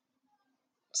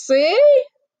 See?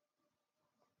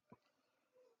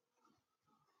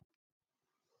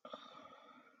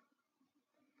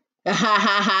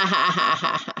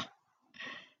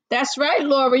 That's right,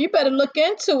 Laura. You better look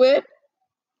into it.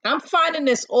 I'm finding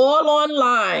this all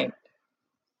online.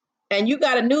 And you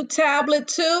got a new tablet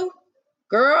too?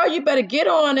 Girl, you better get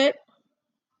on it.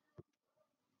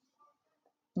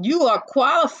 You are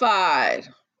qualified.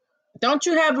 Don't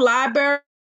you have library?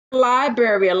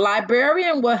 A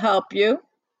librarian will help you.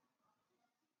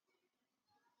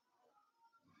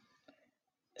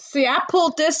 See, I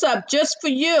pulled this up just for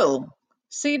you.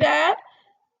 See that?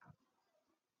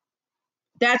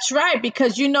 That's right,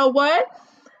 because you know what?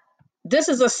 This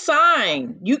is a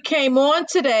sign. You came on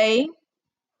today.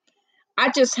 I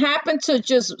just happened to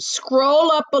just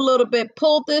scroll up a little bit,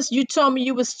 pull this. You told me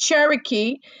you was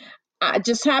Cherokee. I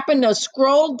just happened to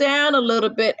scroll down a little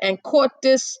bit and caught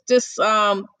this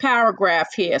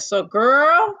paragraph here. So,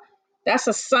 girl, that's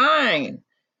a sign.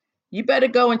 You better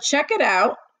go and check it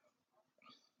out.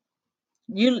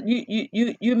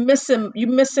 You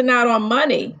missing out on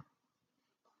money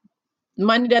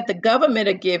that the government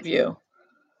will give you.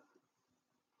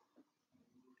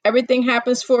 Everything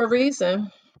happens for a reason.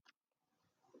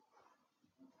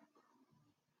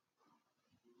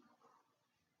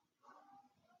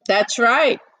 That's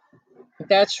right.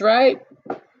 That's right.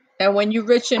 And when you're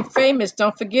rich and famous,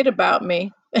 don't forget about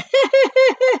me.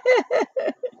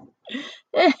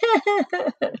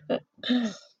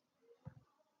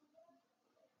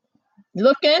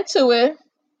 Look into it.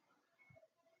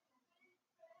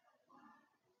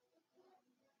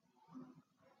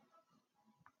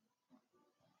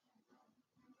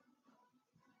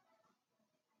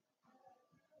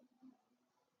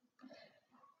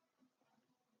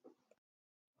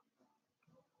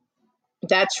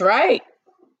 That's right.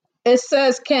 It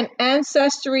says, can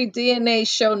ancestry DNA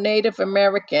show Native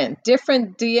American?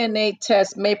 Different DNA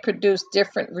tests may produce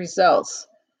different results.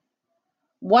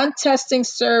 One testing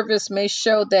service may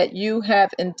show that you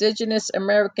have Indigenous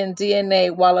American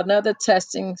DNA, while another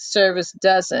testing service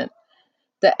doesn't.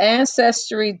 The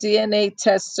Ancestry DNA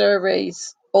test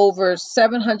surveys over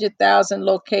 700,000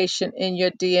 locations in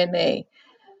your DNA,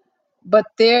 but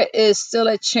there is still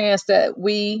a chance that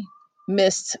we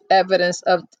missed evidence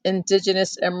of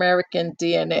Indigenous American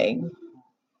DNA.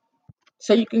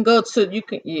 So you can go to you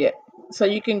can yeah. So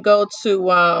you can go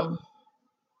to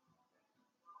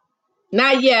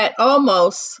not yet,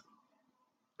 almost.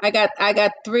 I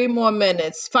got 3 more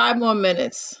minutes, 5 more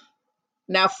minutes.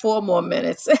 Now 4 more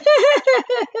minutes.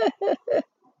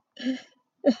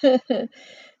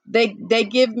 They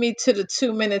give me to the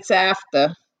 2 minutes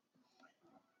after.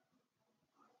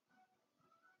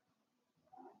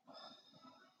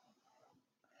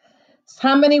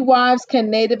 How many wives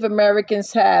can Native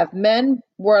Americans have? Men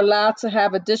were allowed to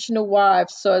have additional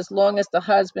wives so as long as the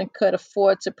husband could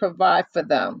afford to provide for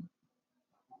them.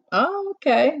 Oh,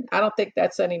 okay. I don't think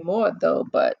that's anymore though,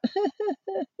 but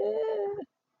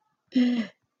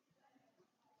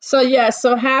so yeah,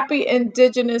 so happy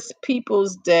Indigenous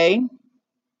Peoples Day.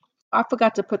 I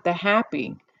forgot to put the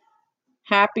happy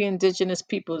Indigenous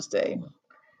Peoples Day.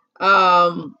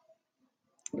 Um,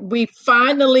 we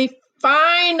finally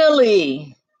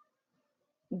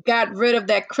got rid of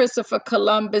that Christopher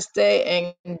Columbus Day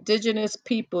and Indigenous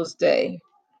Peoples Day.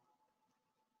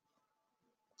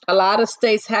 A lot of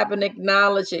states haven't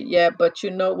acknowledged it yet, but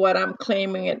you know what? I'm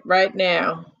claiming it right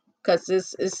now because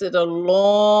this is a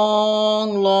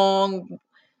long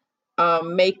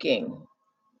making.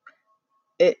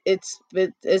 It's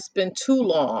been too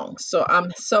long, so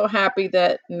I'm so happy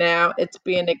that now it's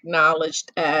being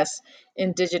acknowledged as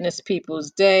Indigenous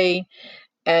Peoples Day,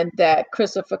 and that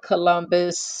Christopher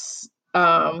Columbus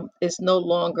is no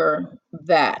longer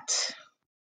that.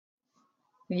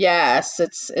 Yes,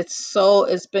 it's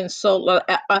been so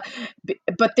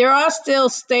but there are still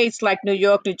states like New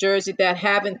York, New Jersey that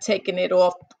haven't taken it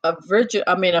off I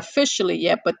mean officially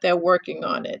yet, but they're working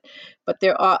on it. But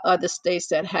there are other states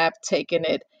that have taken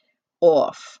it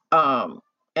off.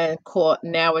 And called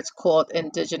now it's called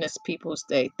Indigenous Peoples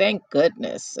Day. Thank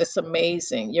goodness. It's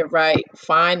amazing. You're right.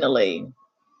 Finally.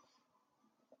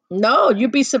 No,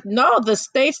 no, the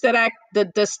states that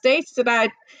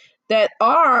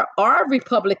are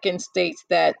Republican states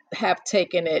that have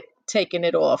taken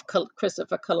it off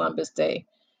Christopher Columbus Day.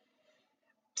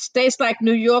 States like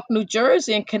New York, New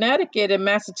Jersey, and Connecticut and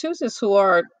Massachusetts, who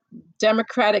are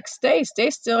Democratic states, they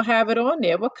still have it on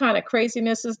there. What kind of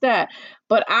craziness is that?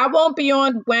 But I won't be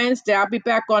on Wednesday. I'll be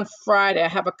back on Friday. I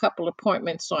have a couple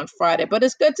appointments on Friday. But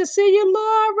it's good to see you,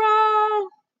 Laura.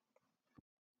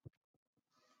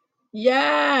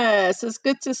 Yes, it's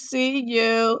good to see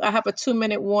you. I have a 2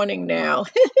 minute warning now.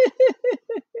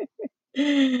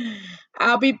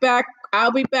 I'll be back.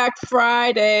 I'll be back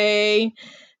Friday.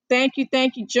 Thank you,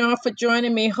 John, for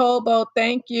joining me. Hobo,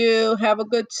 thank you. Have a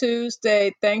good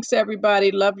Tuesday. Thanks,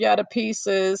 everybody. Love y'all to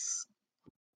pieces.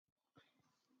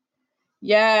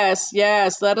 Yes,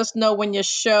 yes. Let us know when your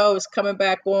show is coming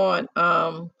back on,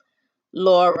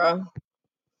 Laura.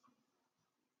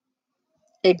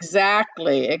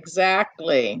 Exactly,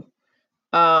 exactly.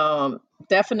 Um,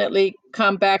 Definitely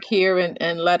come back here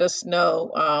and let us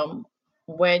know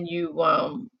when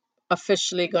you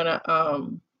officially gonna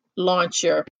launch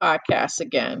your podcast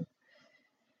again.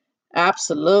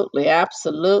 Absolutely,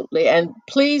 absolutely. And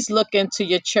please look into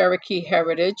your Cherokee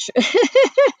heritage.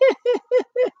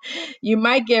 You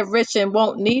might get rich and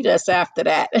won't need us after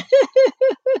that.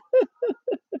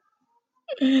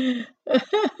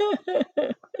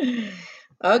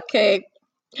 Okay.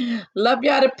 Love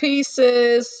y'all to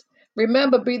pieces.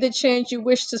 Remember, be the change you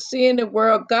wish to see in the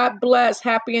world. God bless.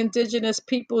 Happy Indigenous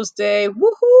Peoples Day.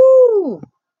 Woohoo!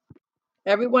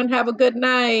 Everyone have a good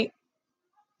night.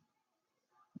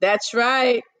 That's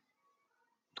right.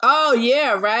 Oh,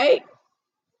 yeah, right?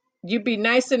 You be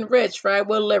nice and rich, right?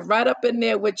 We'll live right up in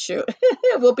there with you.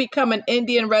 We'll become an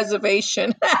Indian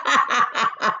reservation.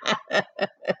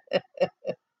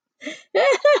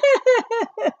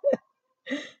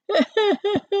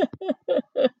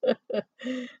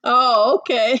 Oh,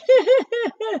 okay.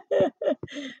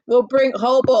 We'll bring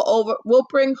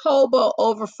Hobo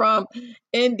over from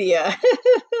India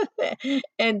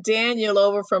and Daniel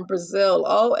over from Brazil.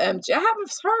 OMG. I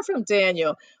haven't heard from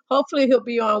Daniel. Hopefully he'll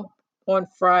be on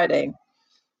Friday.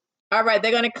 All right,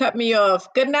 they're gonna cut me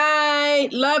off. Good night.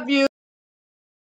 Love you.